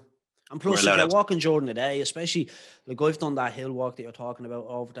out now. And plus, if you're walking during the day, especially, like, I've done that hill walk that you're talking about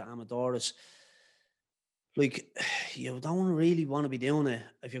over to Amadores, like, you don't really want to be doing it.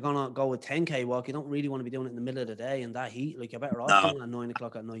 If you're going to go with 10K walk, you don't really want to be doing it in the middle of the day in that heat. Like, you're better off doing it at 9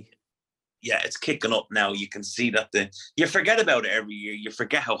 o'clock at night. Yeah, it's kicking up now. You can see that you forget about it every year. You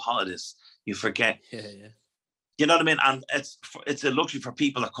forget how hot it is. You forget. Yeah. You know what I mean? And it's a luxury for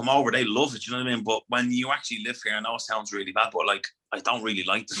people that come over. They love it. You know what I mean? But when you actually live here, I know it sounds really bad, but like, I don't really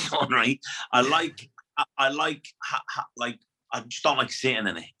like the sun, right? I just don't like sitting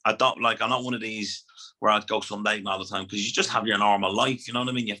in it. I'm not one of these where I'd go sunbathing all the time, because you just have your normal life. You know what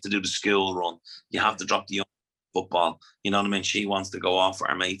I mean? You have to do the school run. You have to drop the young football. You know what I mean? She wants to go off with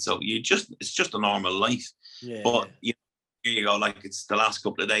her mate. So it's just a normal life. Yeah. But here you go. Like, it's the last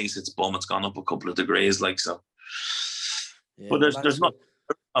couple of days, it's gone up a couple of degrees. Like, so. Yeah, but there's not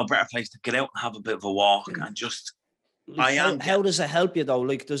a better place to get out and have a bit of a walk and just. How does it help you though?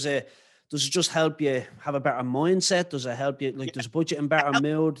 Like, does Does it just help you have a better mindset? Does it help you, like, does it put you in better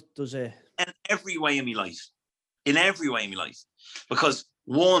mood? Does it? In every way in my life. In every way in my life. Because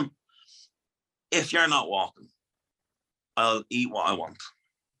one, if you're not walking, I'll eat what I want,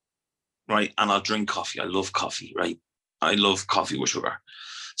 right? And I'll drink coffee. I love coffee, right? I love coffee with sugar.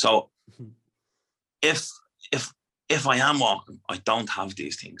 So if I am walking, I don't have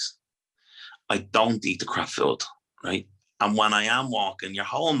these things. I don't eat the crap food, right? And when I am walking, your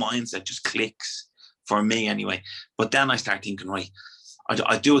whole mindset just clicks, for me anyway. But then I start thinking, right,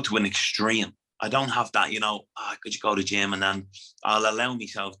 I do it to an extreme. I don't have that, could you go to the gym and then I'll allow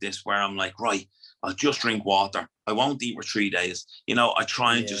myself this where I'm like, right, I'll just drink water. I won't eat for 3 days. I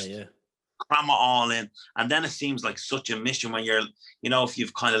try and cram it all in. And then it seems like such a mission when you're, if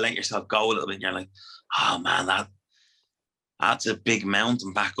you've kind of let yourself go a little bit, you're like, oh man, that's a big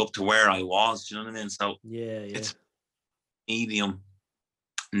mountain back up to where I was. Do you know what I mean? So it's medium.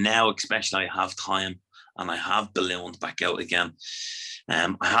 Now, especially, I have time and I have ballooned back out again.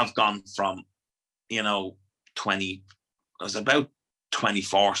 I have gone from, 20, I was about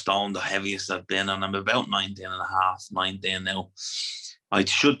 24 stone, the heaviest I've been, and I'm about 19 now. I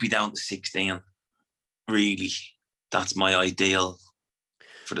should be down to 16. Really, that's my ideal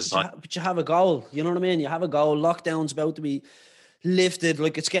for the side. But you have a goal, you know what I mean? You have a goal. Lockdown's about to be lifted,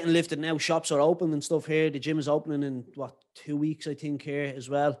 like it's getting lifted now. Shops are open and stuff here. The gym is opening in 2 weeks, I think, here as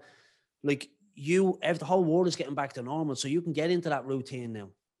well. Like the whole world is getting back to normal, so you can get into that routine now.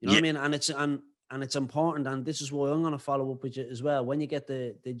 You know what I mean? And it's important, and this is why I'm going to follow up with you as well. When you get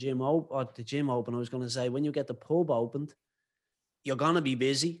the gym open, I was going to say, when you get the pub opened, you're going to be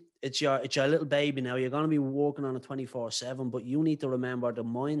busy. It's your little baby now. You're going to be working on it 24/7, but you need to remember the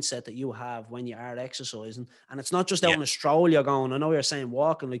mindset that you have when you are exercising. And it's not just out on a stroll you're going. I know you're saying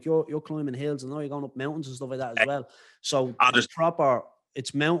walking, like you're climbing hills. I know you're going up mountains and stuff like that as well. So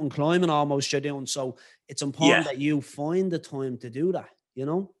it's mountain climbing almost you're doing. So it's important that you find the time to do that,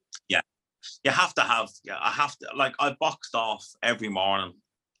 Yeah. I have to, like, I boxed off every morning.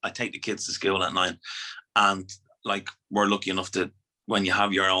 I take the kids to school at 9, and like, we're lucky enough to, when you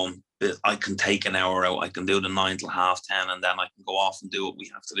have your own bit, I can take an hour out. I can do the 9 till 10:30, and then I can go off and do what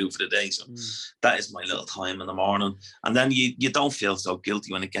we have to do for the day. So that is my little time in the morning. And then you don't feel so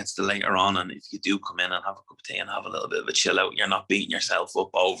guilty when it gets to later on. And if you do come in and have a cup of tea and have a little bit of a chill out, you're not beating yourself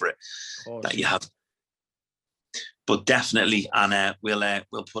up over it. That you have. But definitely, and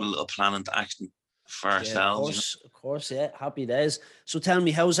we'll put a little plan into action for ourselves. Of course, yeah. Happy days. So tell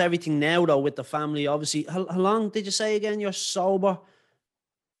me, how's everything now though with the family? Obviously, how long did you say again you're sober?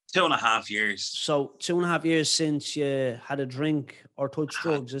 2.5 years. So 2.5 years since you had a drink or touched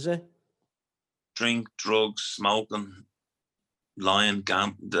drugs, is it? Drink, drugs, smoking, lying,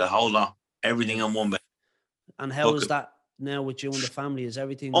 the whole lot, everything in one bed. And how is that now with you and the family? Is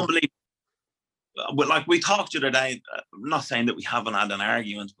everything unbelievable? But like we talked the other day, I'm not saying that we haven't had an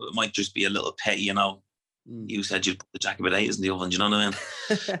argument, but it might just be a little petty, You said you'd put the jack of potatoes in the oven, do you know what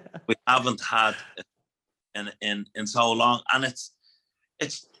I mean? We haven't had it in so long, and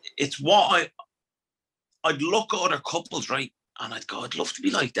it's what I'd look at other couples, right, and I'd go, I'd love to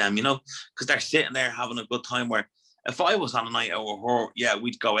be like them, because they're sitting there having a good time. Where if I was on a night out with her,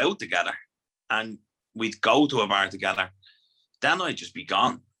 we'd go out together and we'd go to a bar together. Then I'd just be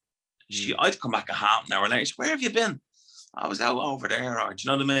gone. I'd come back a half an hour later. Where have you been? I was out over there, or do you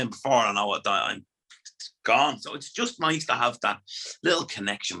know what I mean? Before I know it, I'm gone. So it's just nice to have that little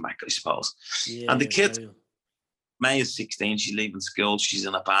connection back, I suppose. And the kid, May is 16. She's leaving school. She's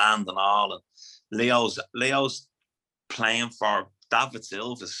in a band and all. And Leo's playing for David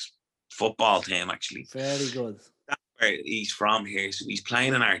Silva's football team, actually. Very good. That's where he's from here. So he's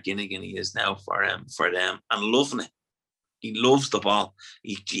playing in Arginnigan. He is now for them, and loving it. He loves the ball.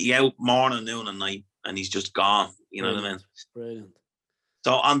 He out morning, noon, and night, and he's just gone. You know what I mean? Brilliant.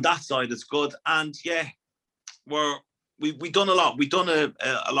 So on that side, it's good. And we've done a lot. We've done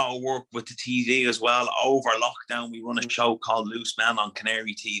a lot of work with the TV as well. Over lockdown, we run a show called Loose Men on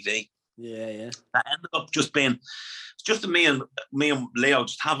Canary TV. Yeah. That ended up just being just me and Leo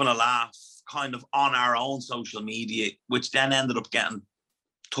just having a laugh, kind of on our own social media, which then ended up getting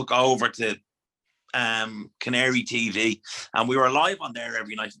took over to Canary TV, and we were live on there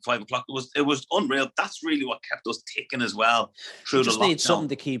every night at 5 o'clock. It was unreal. That's really what kept us ticking as well through the lockdown. You just need something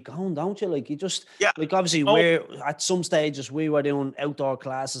to keep going, don't you? Like you just like obviously we're at some stages we were doing outdoor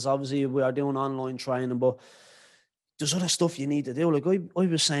classes. Obviously we are doing online training, but there's other stuff you need to do. Like I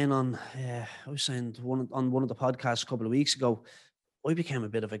was saying on one of the podcasts a couple of weeks ago, I became a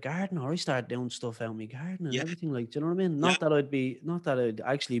bit of a gardener. I started doing stuff out in my garden and everything. Like, do you know what I mean? Not that I'd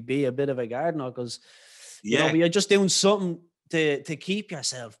actually be a bit of a gardener, because you know, you're just doing something to keep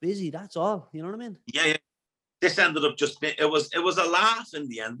yourself busy. That's all. You know what I mean? Yeah. This ended up it was a laugh in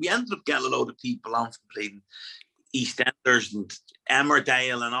the end. We ended up getting a load of people on from playing EastEnders and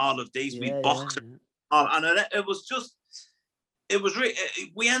Emmerdale and all of these. We boxers, and it was just. It was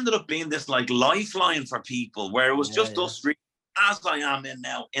we ended up being this like lifeline for people where it was just us, as I am in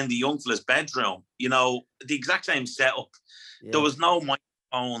now, in the young fella's bedroom, you know, the exact same setup. There was no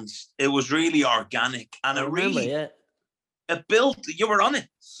microphones. It was really organic, and it built. You were on it.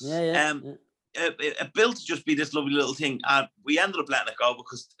 It built to just be this lovely little thing, and we ended up letting it go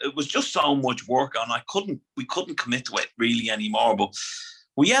because it was just so much work, and we couldn't commit to it really anymore. But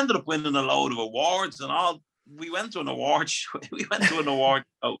we ended up winning a load of awards and all. We went to an award show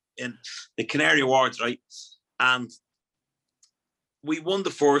in the Canary Awards, right? And we won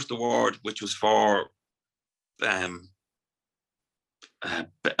the first award, which was for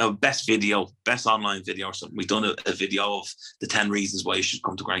best online video or something. We've done a video of the 10 reasons why you should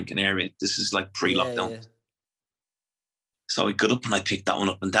come to Gran Canaria. This is like pre-lockdown. Yeah. So I got up and I picked that one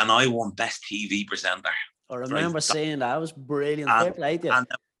up, and then I won best TV presenter. I remember saying that. It was brilliant. And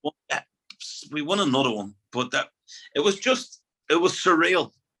we won another one, but it was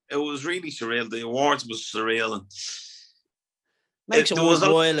surreal. It was really surreal. The awards was surreal, and makes it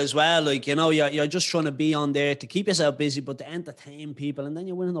worthwhile as well. Like, you know, you're just trying to be on there to keep yourself busy, but to entertain people, and then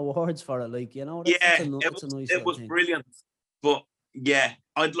you're winning awards for it. Like, you know, it was brilliant. But yeah,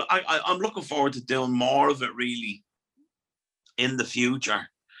 I'm looking forward to doing more of it really in the future.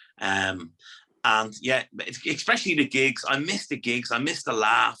 And yeah, especially the gigs. I miss the gigs. I miss the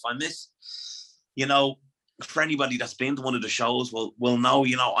laugh. I miss, you know, for anybody that's been to one of the shows will know,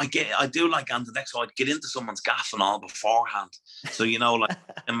 you know, I do like Antonex, so I'd get into someone's gaff and all beforehand. So, you know, like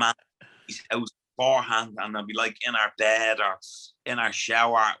a man's house beforehand, and I'd be like in our bed or in our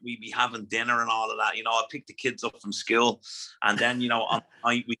shower, we'd be having dinner and all of that. You know, I'd pick the kids up from school, and then, you know, on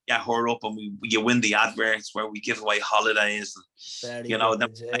night we get her up and you win the adverts where we give away holidays, and you know,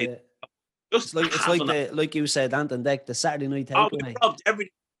 it's like you said, Ant and Dec, the Saturday night takeaway.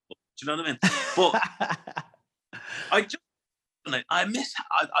 Everything. Do you know what I mean? But I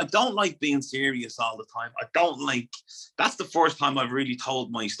don't like being serious all the time. That's the first time I've really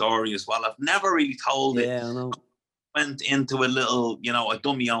told my story as well. I've never really told it. Yeah, I know. Went into a little, you know, I've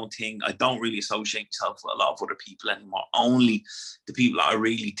done my own thing. I don't really associate myself with a lot of other people anymore. Only the people that I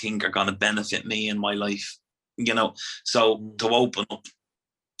really think are going to benefit me in my life, you know. So to open up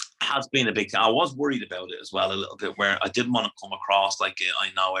has been a big thing. I was worried about it as well a little bit, where I didn't want to come across like I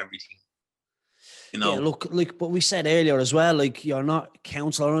know everything. You know? Yeah, look, like what we said earlier as well, like you're not a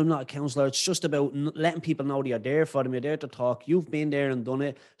counsellor, I'm not a counsellor. It's just about letting people know that you're there for them. You're there to talk. You've been there and done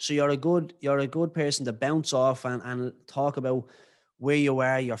it. So you're a good person to bounce off and talk about where you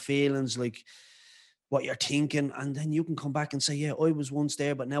are, your feelings, like what you're thinking. And then you can come back and say, yeah, I was once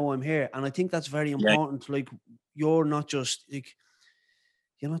there, but now I'm here. And I think that's very important. Yeah. Like you're not just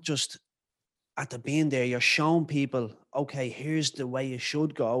at the being there, you're showing people, okay, here's the way you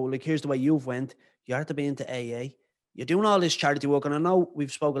should go. Like, here's the way you've went. You have to be into AA. You're doing all this charity work, and I know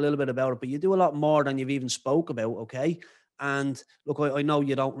we've spoke a little bit about it, but you do a lot more than you've even spoke about, okay? And look, I know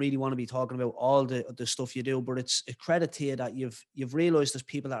you don't really want to be talking about all the stuff you do, but it's a credit to you that you've realised there's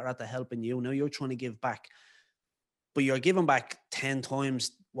people that are at the helping you. Now you're trying to give back, but you're giving back 10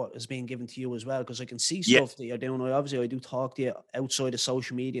 times what is being given to you as well, because I can see stuff that you're doing. I do talk to you outside of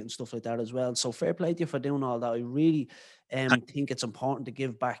social media and stuff like that as well. So fair play to you for doing all that. I really think it's important to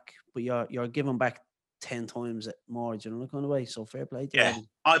give back, but you're giving back 10 times more, do you know, that kind of way. So fair play to you. Yeah,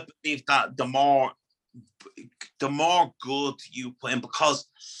 I believe that the more good you put in, because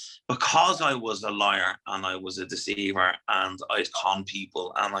I was a liar and I was a deceiver and I con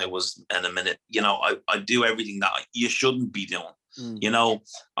people and I was in a minute, you know, I do everything that you shouldn't be doing. You know,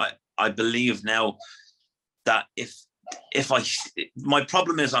 I believe now that my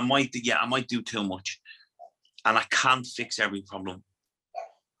problem is I might do too much and I can't fix every problem.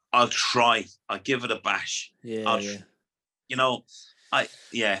 I'll try. I'll give it a bash. You know,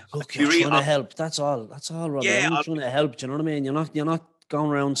 Look, you're trying to help. That's all, Robbie. Yeah, I'm trying to help. Do you know what I mean? You're not going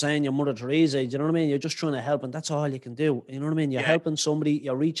around saying you're Mother Teresa. Do you know what I mean? You're just trying to help, and that's all you can do. You know what I mean? You're helping somebody.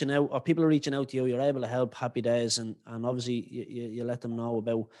 You're reaching out, or people are reaching out to you. You're able to help. Happy days, and obviously you let them know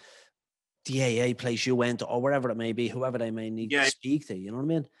about the AA place you went to, or wherever it may be, whoever they may need to speak to. You know what I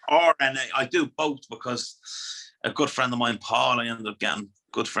mean? And I do both, because a good friend of mine, Paul, I ended up getting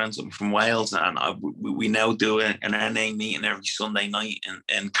good friends from Wales, and we now do an NA meeting every Sunday night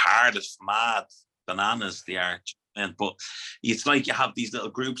in Cardiff. Mad bananas, the arch. But it's like you have these little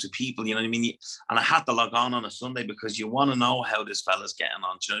groups of people, you know what I mean? And I had to log on a Sunday because you want to know how this fella's getting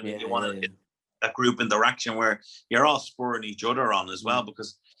on. Do you know what I mean? You want to that group interaction where you're all spurring each other on as well,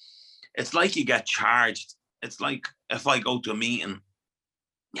 because it's like you get charged. It's like if I go to a meeting,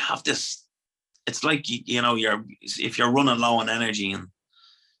 you have this, it's like, if you're running low on energy and,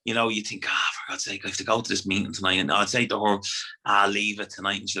 you think, for God's sake, I have to go to this meeting tonight. And I'd say to her, I'll leave it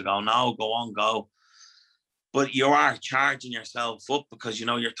tonight. And she'll go, no, go on, go. But you are charging yourself up because,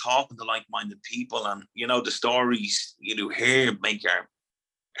 you're talking to like-minded people, and, the stories you do here make your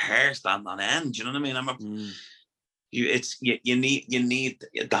hair stand on end. Do you know what I mean? You need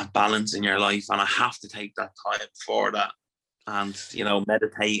that balance in your life, and I have to take that time for that. And,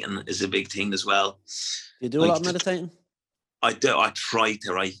 meditating is a big thing as well. You do a lot of meditating? I do. I try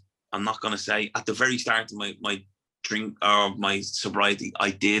to, right? I'm not going to say at the very start of my drink or my sobriety,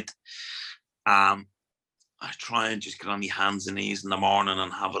 I did. I try and just get on my hands and knees in the morning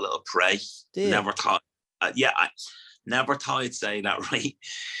and have a little pray. Never thought, I never thought I'd say that, right?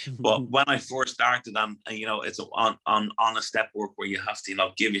 But when I first started, and it's on a step work where you have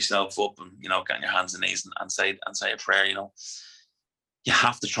to, give yourself up and get on your hands and knees and say a prayer. You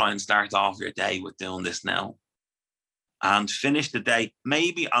have to try and start off your day with doing this now, and finish the day.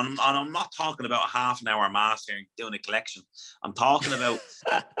 Maybe I'm not talking about a half an hour mass here and doing a collection. I'm talking about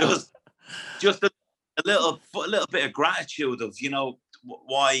just a little bit of gratitude of,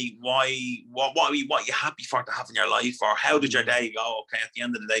 what you're happy for to have in your life, or how did your day go? Okay, at the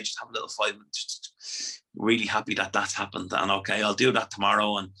end of the day, just have a little 5 minutes. Just really happy that that's happened, and okay, I'll do that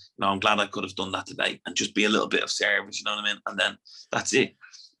tomorrow, and I'm glad I could have done that today, and just be a little bit of service. You know what I mean? And then that's it.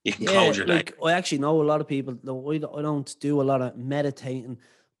 You can close your day. I actually know a lot of people. I don't do a lot of meditating,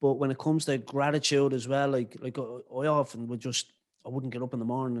 but when it comes to gratitude as well, like I often I wouldn't get up in the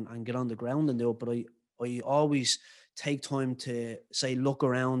morning and get on the ground and do it, but I always take time to look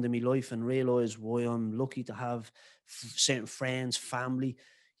around in my life and realize why I'm lucky to have certain friends, family,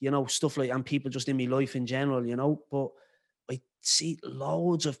 stuff like, and people just in my life in general, but I see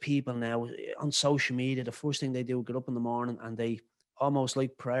loads of people now on social media. The first thing they do, get up in the morning and they almost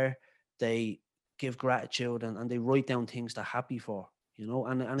like prayer, they give gratitude and they write down things they're happy for,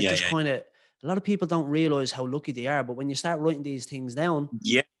 and it just kind of, a lot of people don't realize how lucky they are, but when you start writing these things down,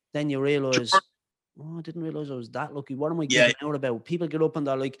 then you realize, I didn't realize I was that lucky. What am I giving out about? People get up and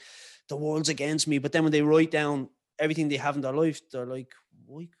they're like, the world's against me. But then when they write down everything they have in their life, they're like,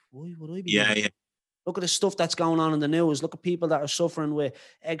 why would I be? Yeah. Look at the stuff that's going on in the news. Look at people that are suffering with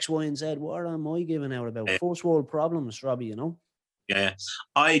X, Y, and Z. What am I giving out about? First world problems, Robbie, Yeah.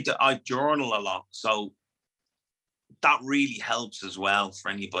 I journal a lot. So that really helps as well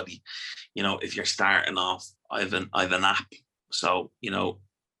for anybody. If you're starting off, I've an app. So,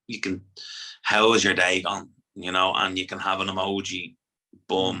 you can, how is your day gone? And you can have an emoji.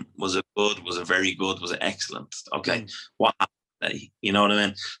 Boom. Was it good? Was it very good? Was it excellent? Okay. What happened today? You know what I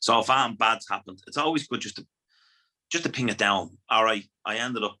mean? So if anything bad's happened, it's always good just to ping it down. All right, I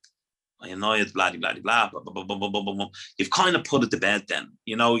ended up, I annoyed, blah, blah, blah, blah, blah, blah, blah, blah, blah, blah. You've kind of put it to bed then.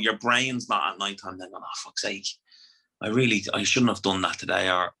 Your brain's not at night time then going, oh, fuck's sake. I shouldn't have done that today,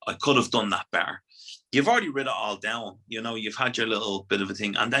 or I could have done that better. You've already written it all down. You've had your little bit of a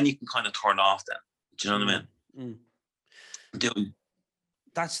thing, and then you can kind of turn off then. Do you know what I mean?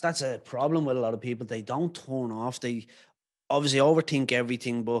 That's a problem with a lot of people. They don't turn off. They obviously overthink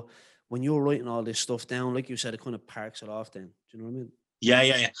everything, but when you're writing all this stuff down, like you said, it kind of parks it off then. Do you know what I mean?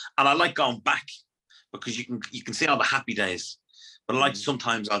 Yeah. And I like going back because you can see all the happy days. But I like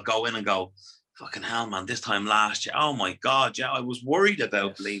sometimes I'll go in and go, fucking hell, man, this time last year, oh my God, yeah, I was worried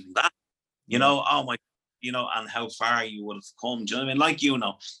about leaving that. Oh my, and how far you would have come. Do you know what I mean? Like,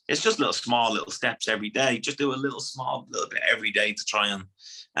 it's just little steps every day. Just do a little bit every day to try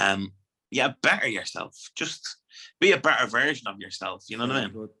and, better yourself. Just be a better version of yourself. You know what I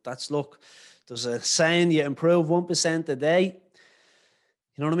mean? Look, there's a saying, you improve 1% a day.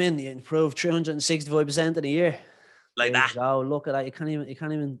 You know what I mean? You improve 365% in a year. Like that. Oh, look at that. You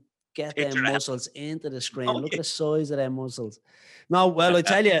can't even get them muscles into the screen. Look at the size of them muscles. No, well, I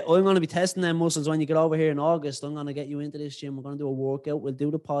tell you, I'm going to be testing them muscles when you get over here in August. I'm going to get you into this gym. We're going to do a workout. We'll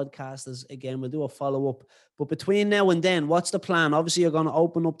do the podcast again. We'll do a follow-up. But between now and then, what's the plan? Obviously, you're going to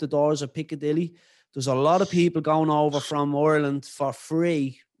open up the doors of Piccadilly. There's a lot of people going over from Ireland for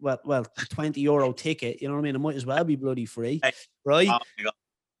free. Well, €20 ticket. You know what I mean? It might as well be bloody free, right?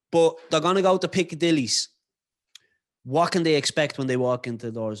 But they're going to go to Piccadilly's. What can they expect when they walk into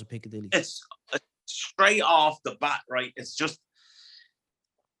the doors of Piccadilly? It's straight off the bat, right? It's just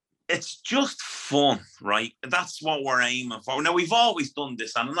fun, right? That's what we're aiming for. Now, we've always done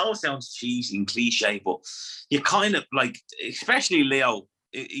this, and I know it sounds cheesy and cliche, but you kind of like, especially Leo,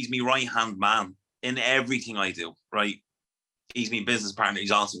 he's my right-hand man in everything I do, right? He's my business partner.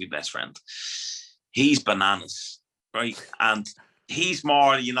 He's also my best friend. He's bananas, right? And he's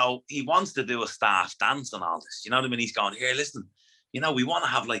more, you know, he wants to do a staff dance and all this. You know what I mean? He's going, here, listen, you know, we want to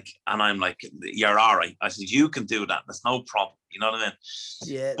have like, and I'm like, you're all right. I said, you can do that. That's no problem. You know what I mean?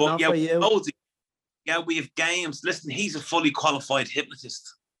 Yeah, but not yeah, for you. Yeah, we have games. Listen, he's a fully qualified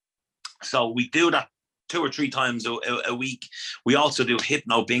hypnotist. So we do that 2 or 3 times a week. We also do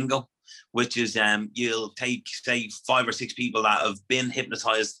hypno bingo, which is you'll take, say, 5 or 6 people that have been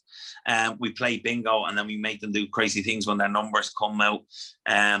hypnotized. We play bingo, and then we make them do crazy things when their numbers come out.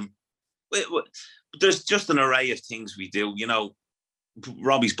 There's just an array of things we do. You know,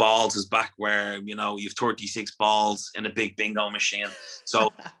 Robbie's Balls is back, where, you know, you've 36 balls in a big bingo machine. So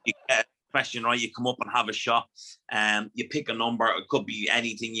you get a question, right? You come up and have a shot. You pick a number. It could be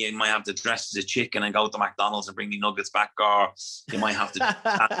anything. You might have to dress as a chicken and go to McDonald's and bring me nuggets back, or you might have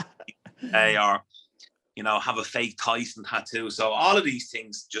to or, you know, have a fake Tyson tattoo. So all of these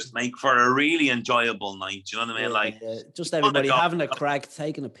things just make for a really enjoyable night. You know what I mean? Like, just everybody having a crack,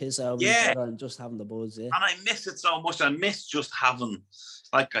 taking a piss out of each other, and just having the buzz. Yeah. And I miss it so much. I miss just having,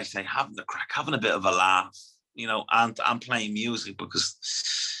 like I say, having the crack, having a bit of a laugh, you know, and playing music, because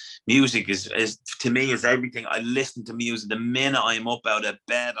music is to me is everything. I listen to music the minute I'm up out of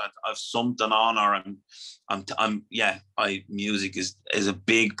bed. I've something on, or music is a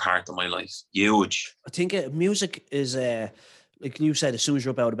big part of my life. Huge. I think music is like you said, as soon as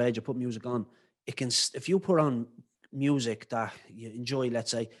you're up out of bed, you put music on. It can, if you put on music that you enjoy,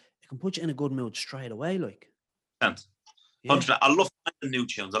 let's say, it can put you in a good mood straight away. Like, yeah. I love finding new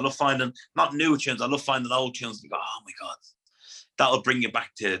tunes. I love finding not new tunes. I love finding old tunes. You go, oh my god, that'll bring you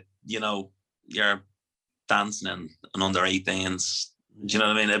back to, you know, you're dancing and under 18s. Do you know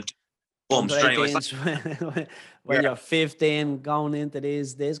what I mean? Boom, straight away. When you're 15, going into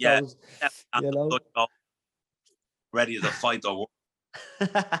this goes, you know, ready to fight the war.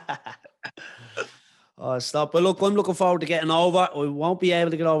 Oh, stop. But look, I'm looking forward to getting over. We won't be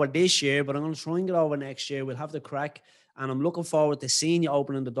able to get over this year, but I'm going to try and get over next year. We'll have the crack. And I'm looking forward to seeing you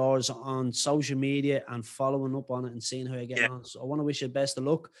opening the doors on social media and following up on it and seeing how you get on. So I want to wish you the best of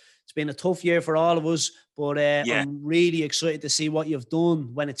luck. It's been a tough year for all of us, but I'm really excited to see what you've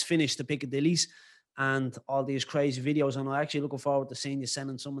done when it's finished, the Piccadillys and all these crazy videos. And I'm actually looking forward to seeing you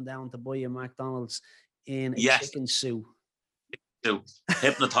sending someone down to buy you McDonald's in a chicken suit.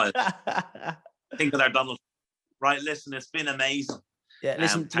 Hypnotized. Think of their Donald. Right, listen, it's been amazing. Yeah,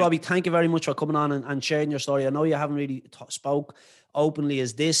 listen, Robbie, thank you very much for coming on and sharing your story. I know you haven't really spoke openly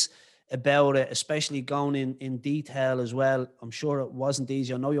as this about it, especially going in detail as well. I'm sure it wasn't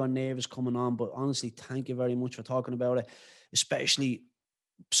easy. I know you're nervous coming on, but honestly, thank you very much for talking about it. Especially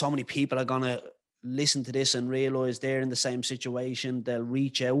so many people are going to listen to this and realize they're in the same situation. They'll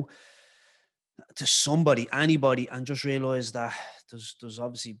reach out to somebody, anybody, and just realize that there's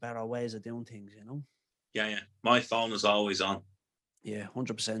obviously better ways of doing things, you know? Yeah. My phone is always on. Yeah,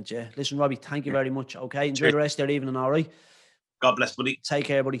 100%, yeah. Listen, Robbie, thank you very much, okay? Enjoy the rest of your evening, all right? God bless, buddy. Take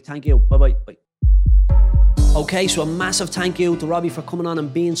care, buddy. Thank you. Bye-bye. Bye. Okay, so a massive thank you to Robbie for coming on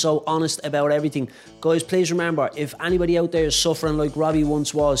and being so honest about everything. Guys, please remember, if anybody out there is suffering like Robbie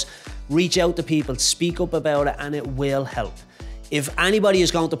once was, reach out to people, speak up about it, and it will help. If anybody is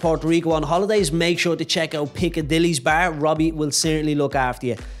going to Puerto Rico on holidays, make sure to check out Piccadilly's Bar. Robbie will certainly look after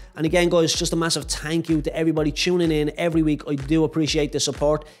you. And again, guys, just a massive thank you to everybody tuning in every week. I do appreciate the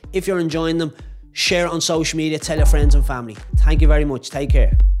support. If you're enjoying them, share it on social media, tell your friends and family. Thank you very much. Take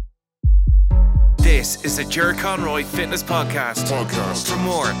care. This is the Ger Conroy Fitness Podcast. For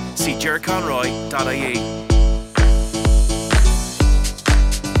more, see gerconroy.ie.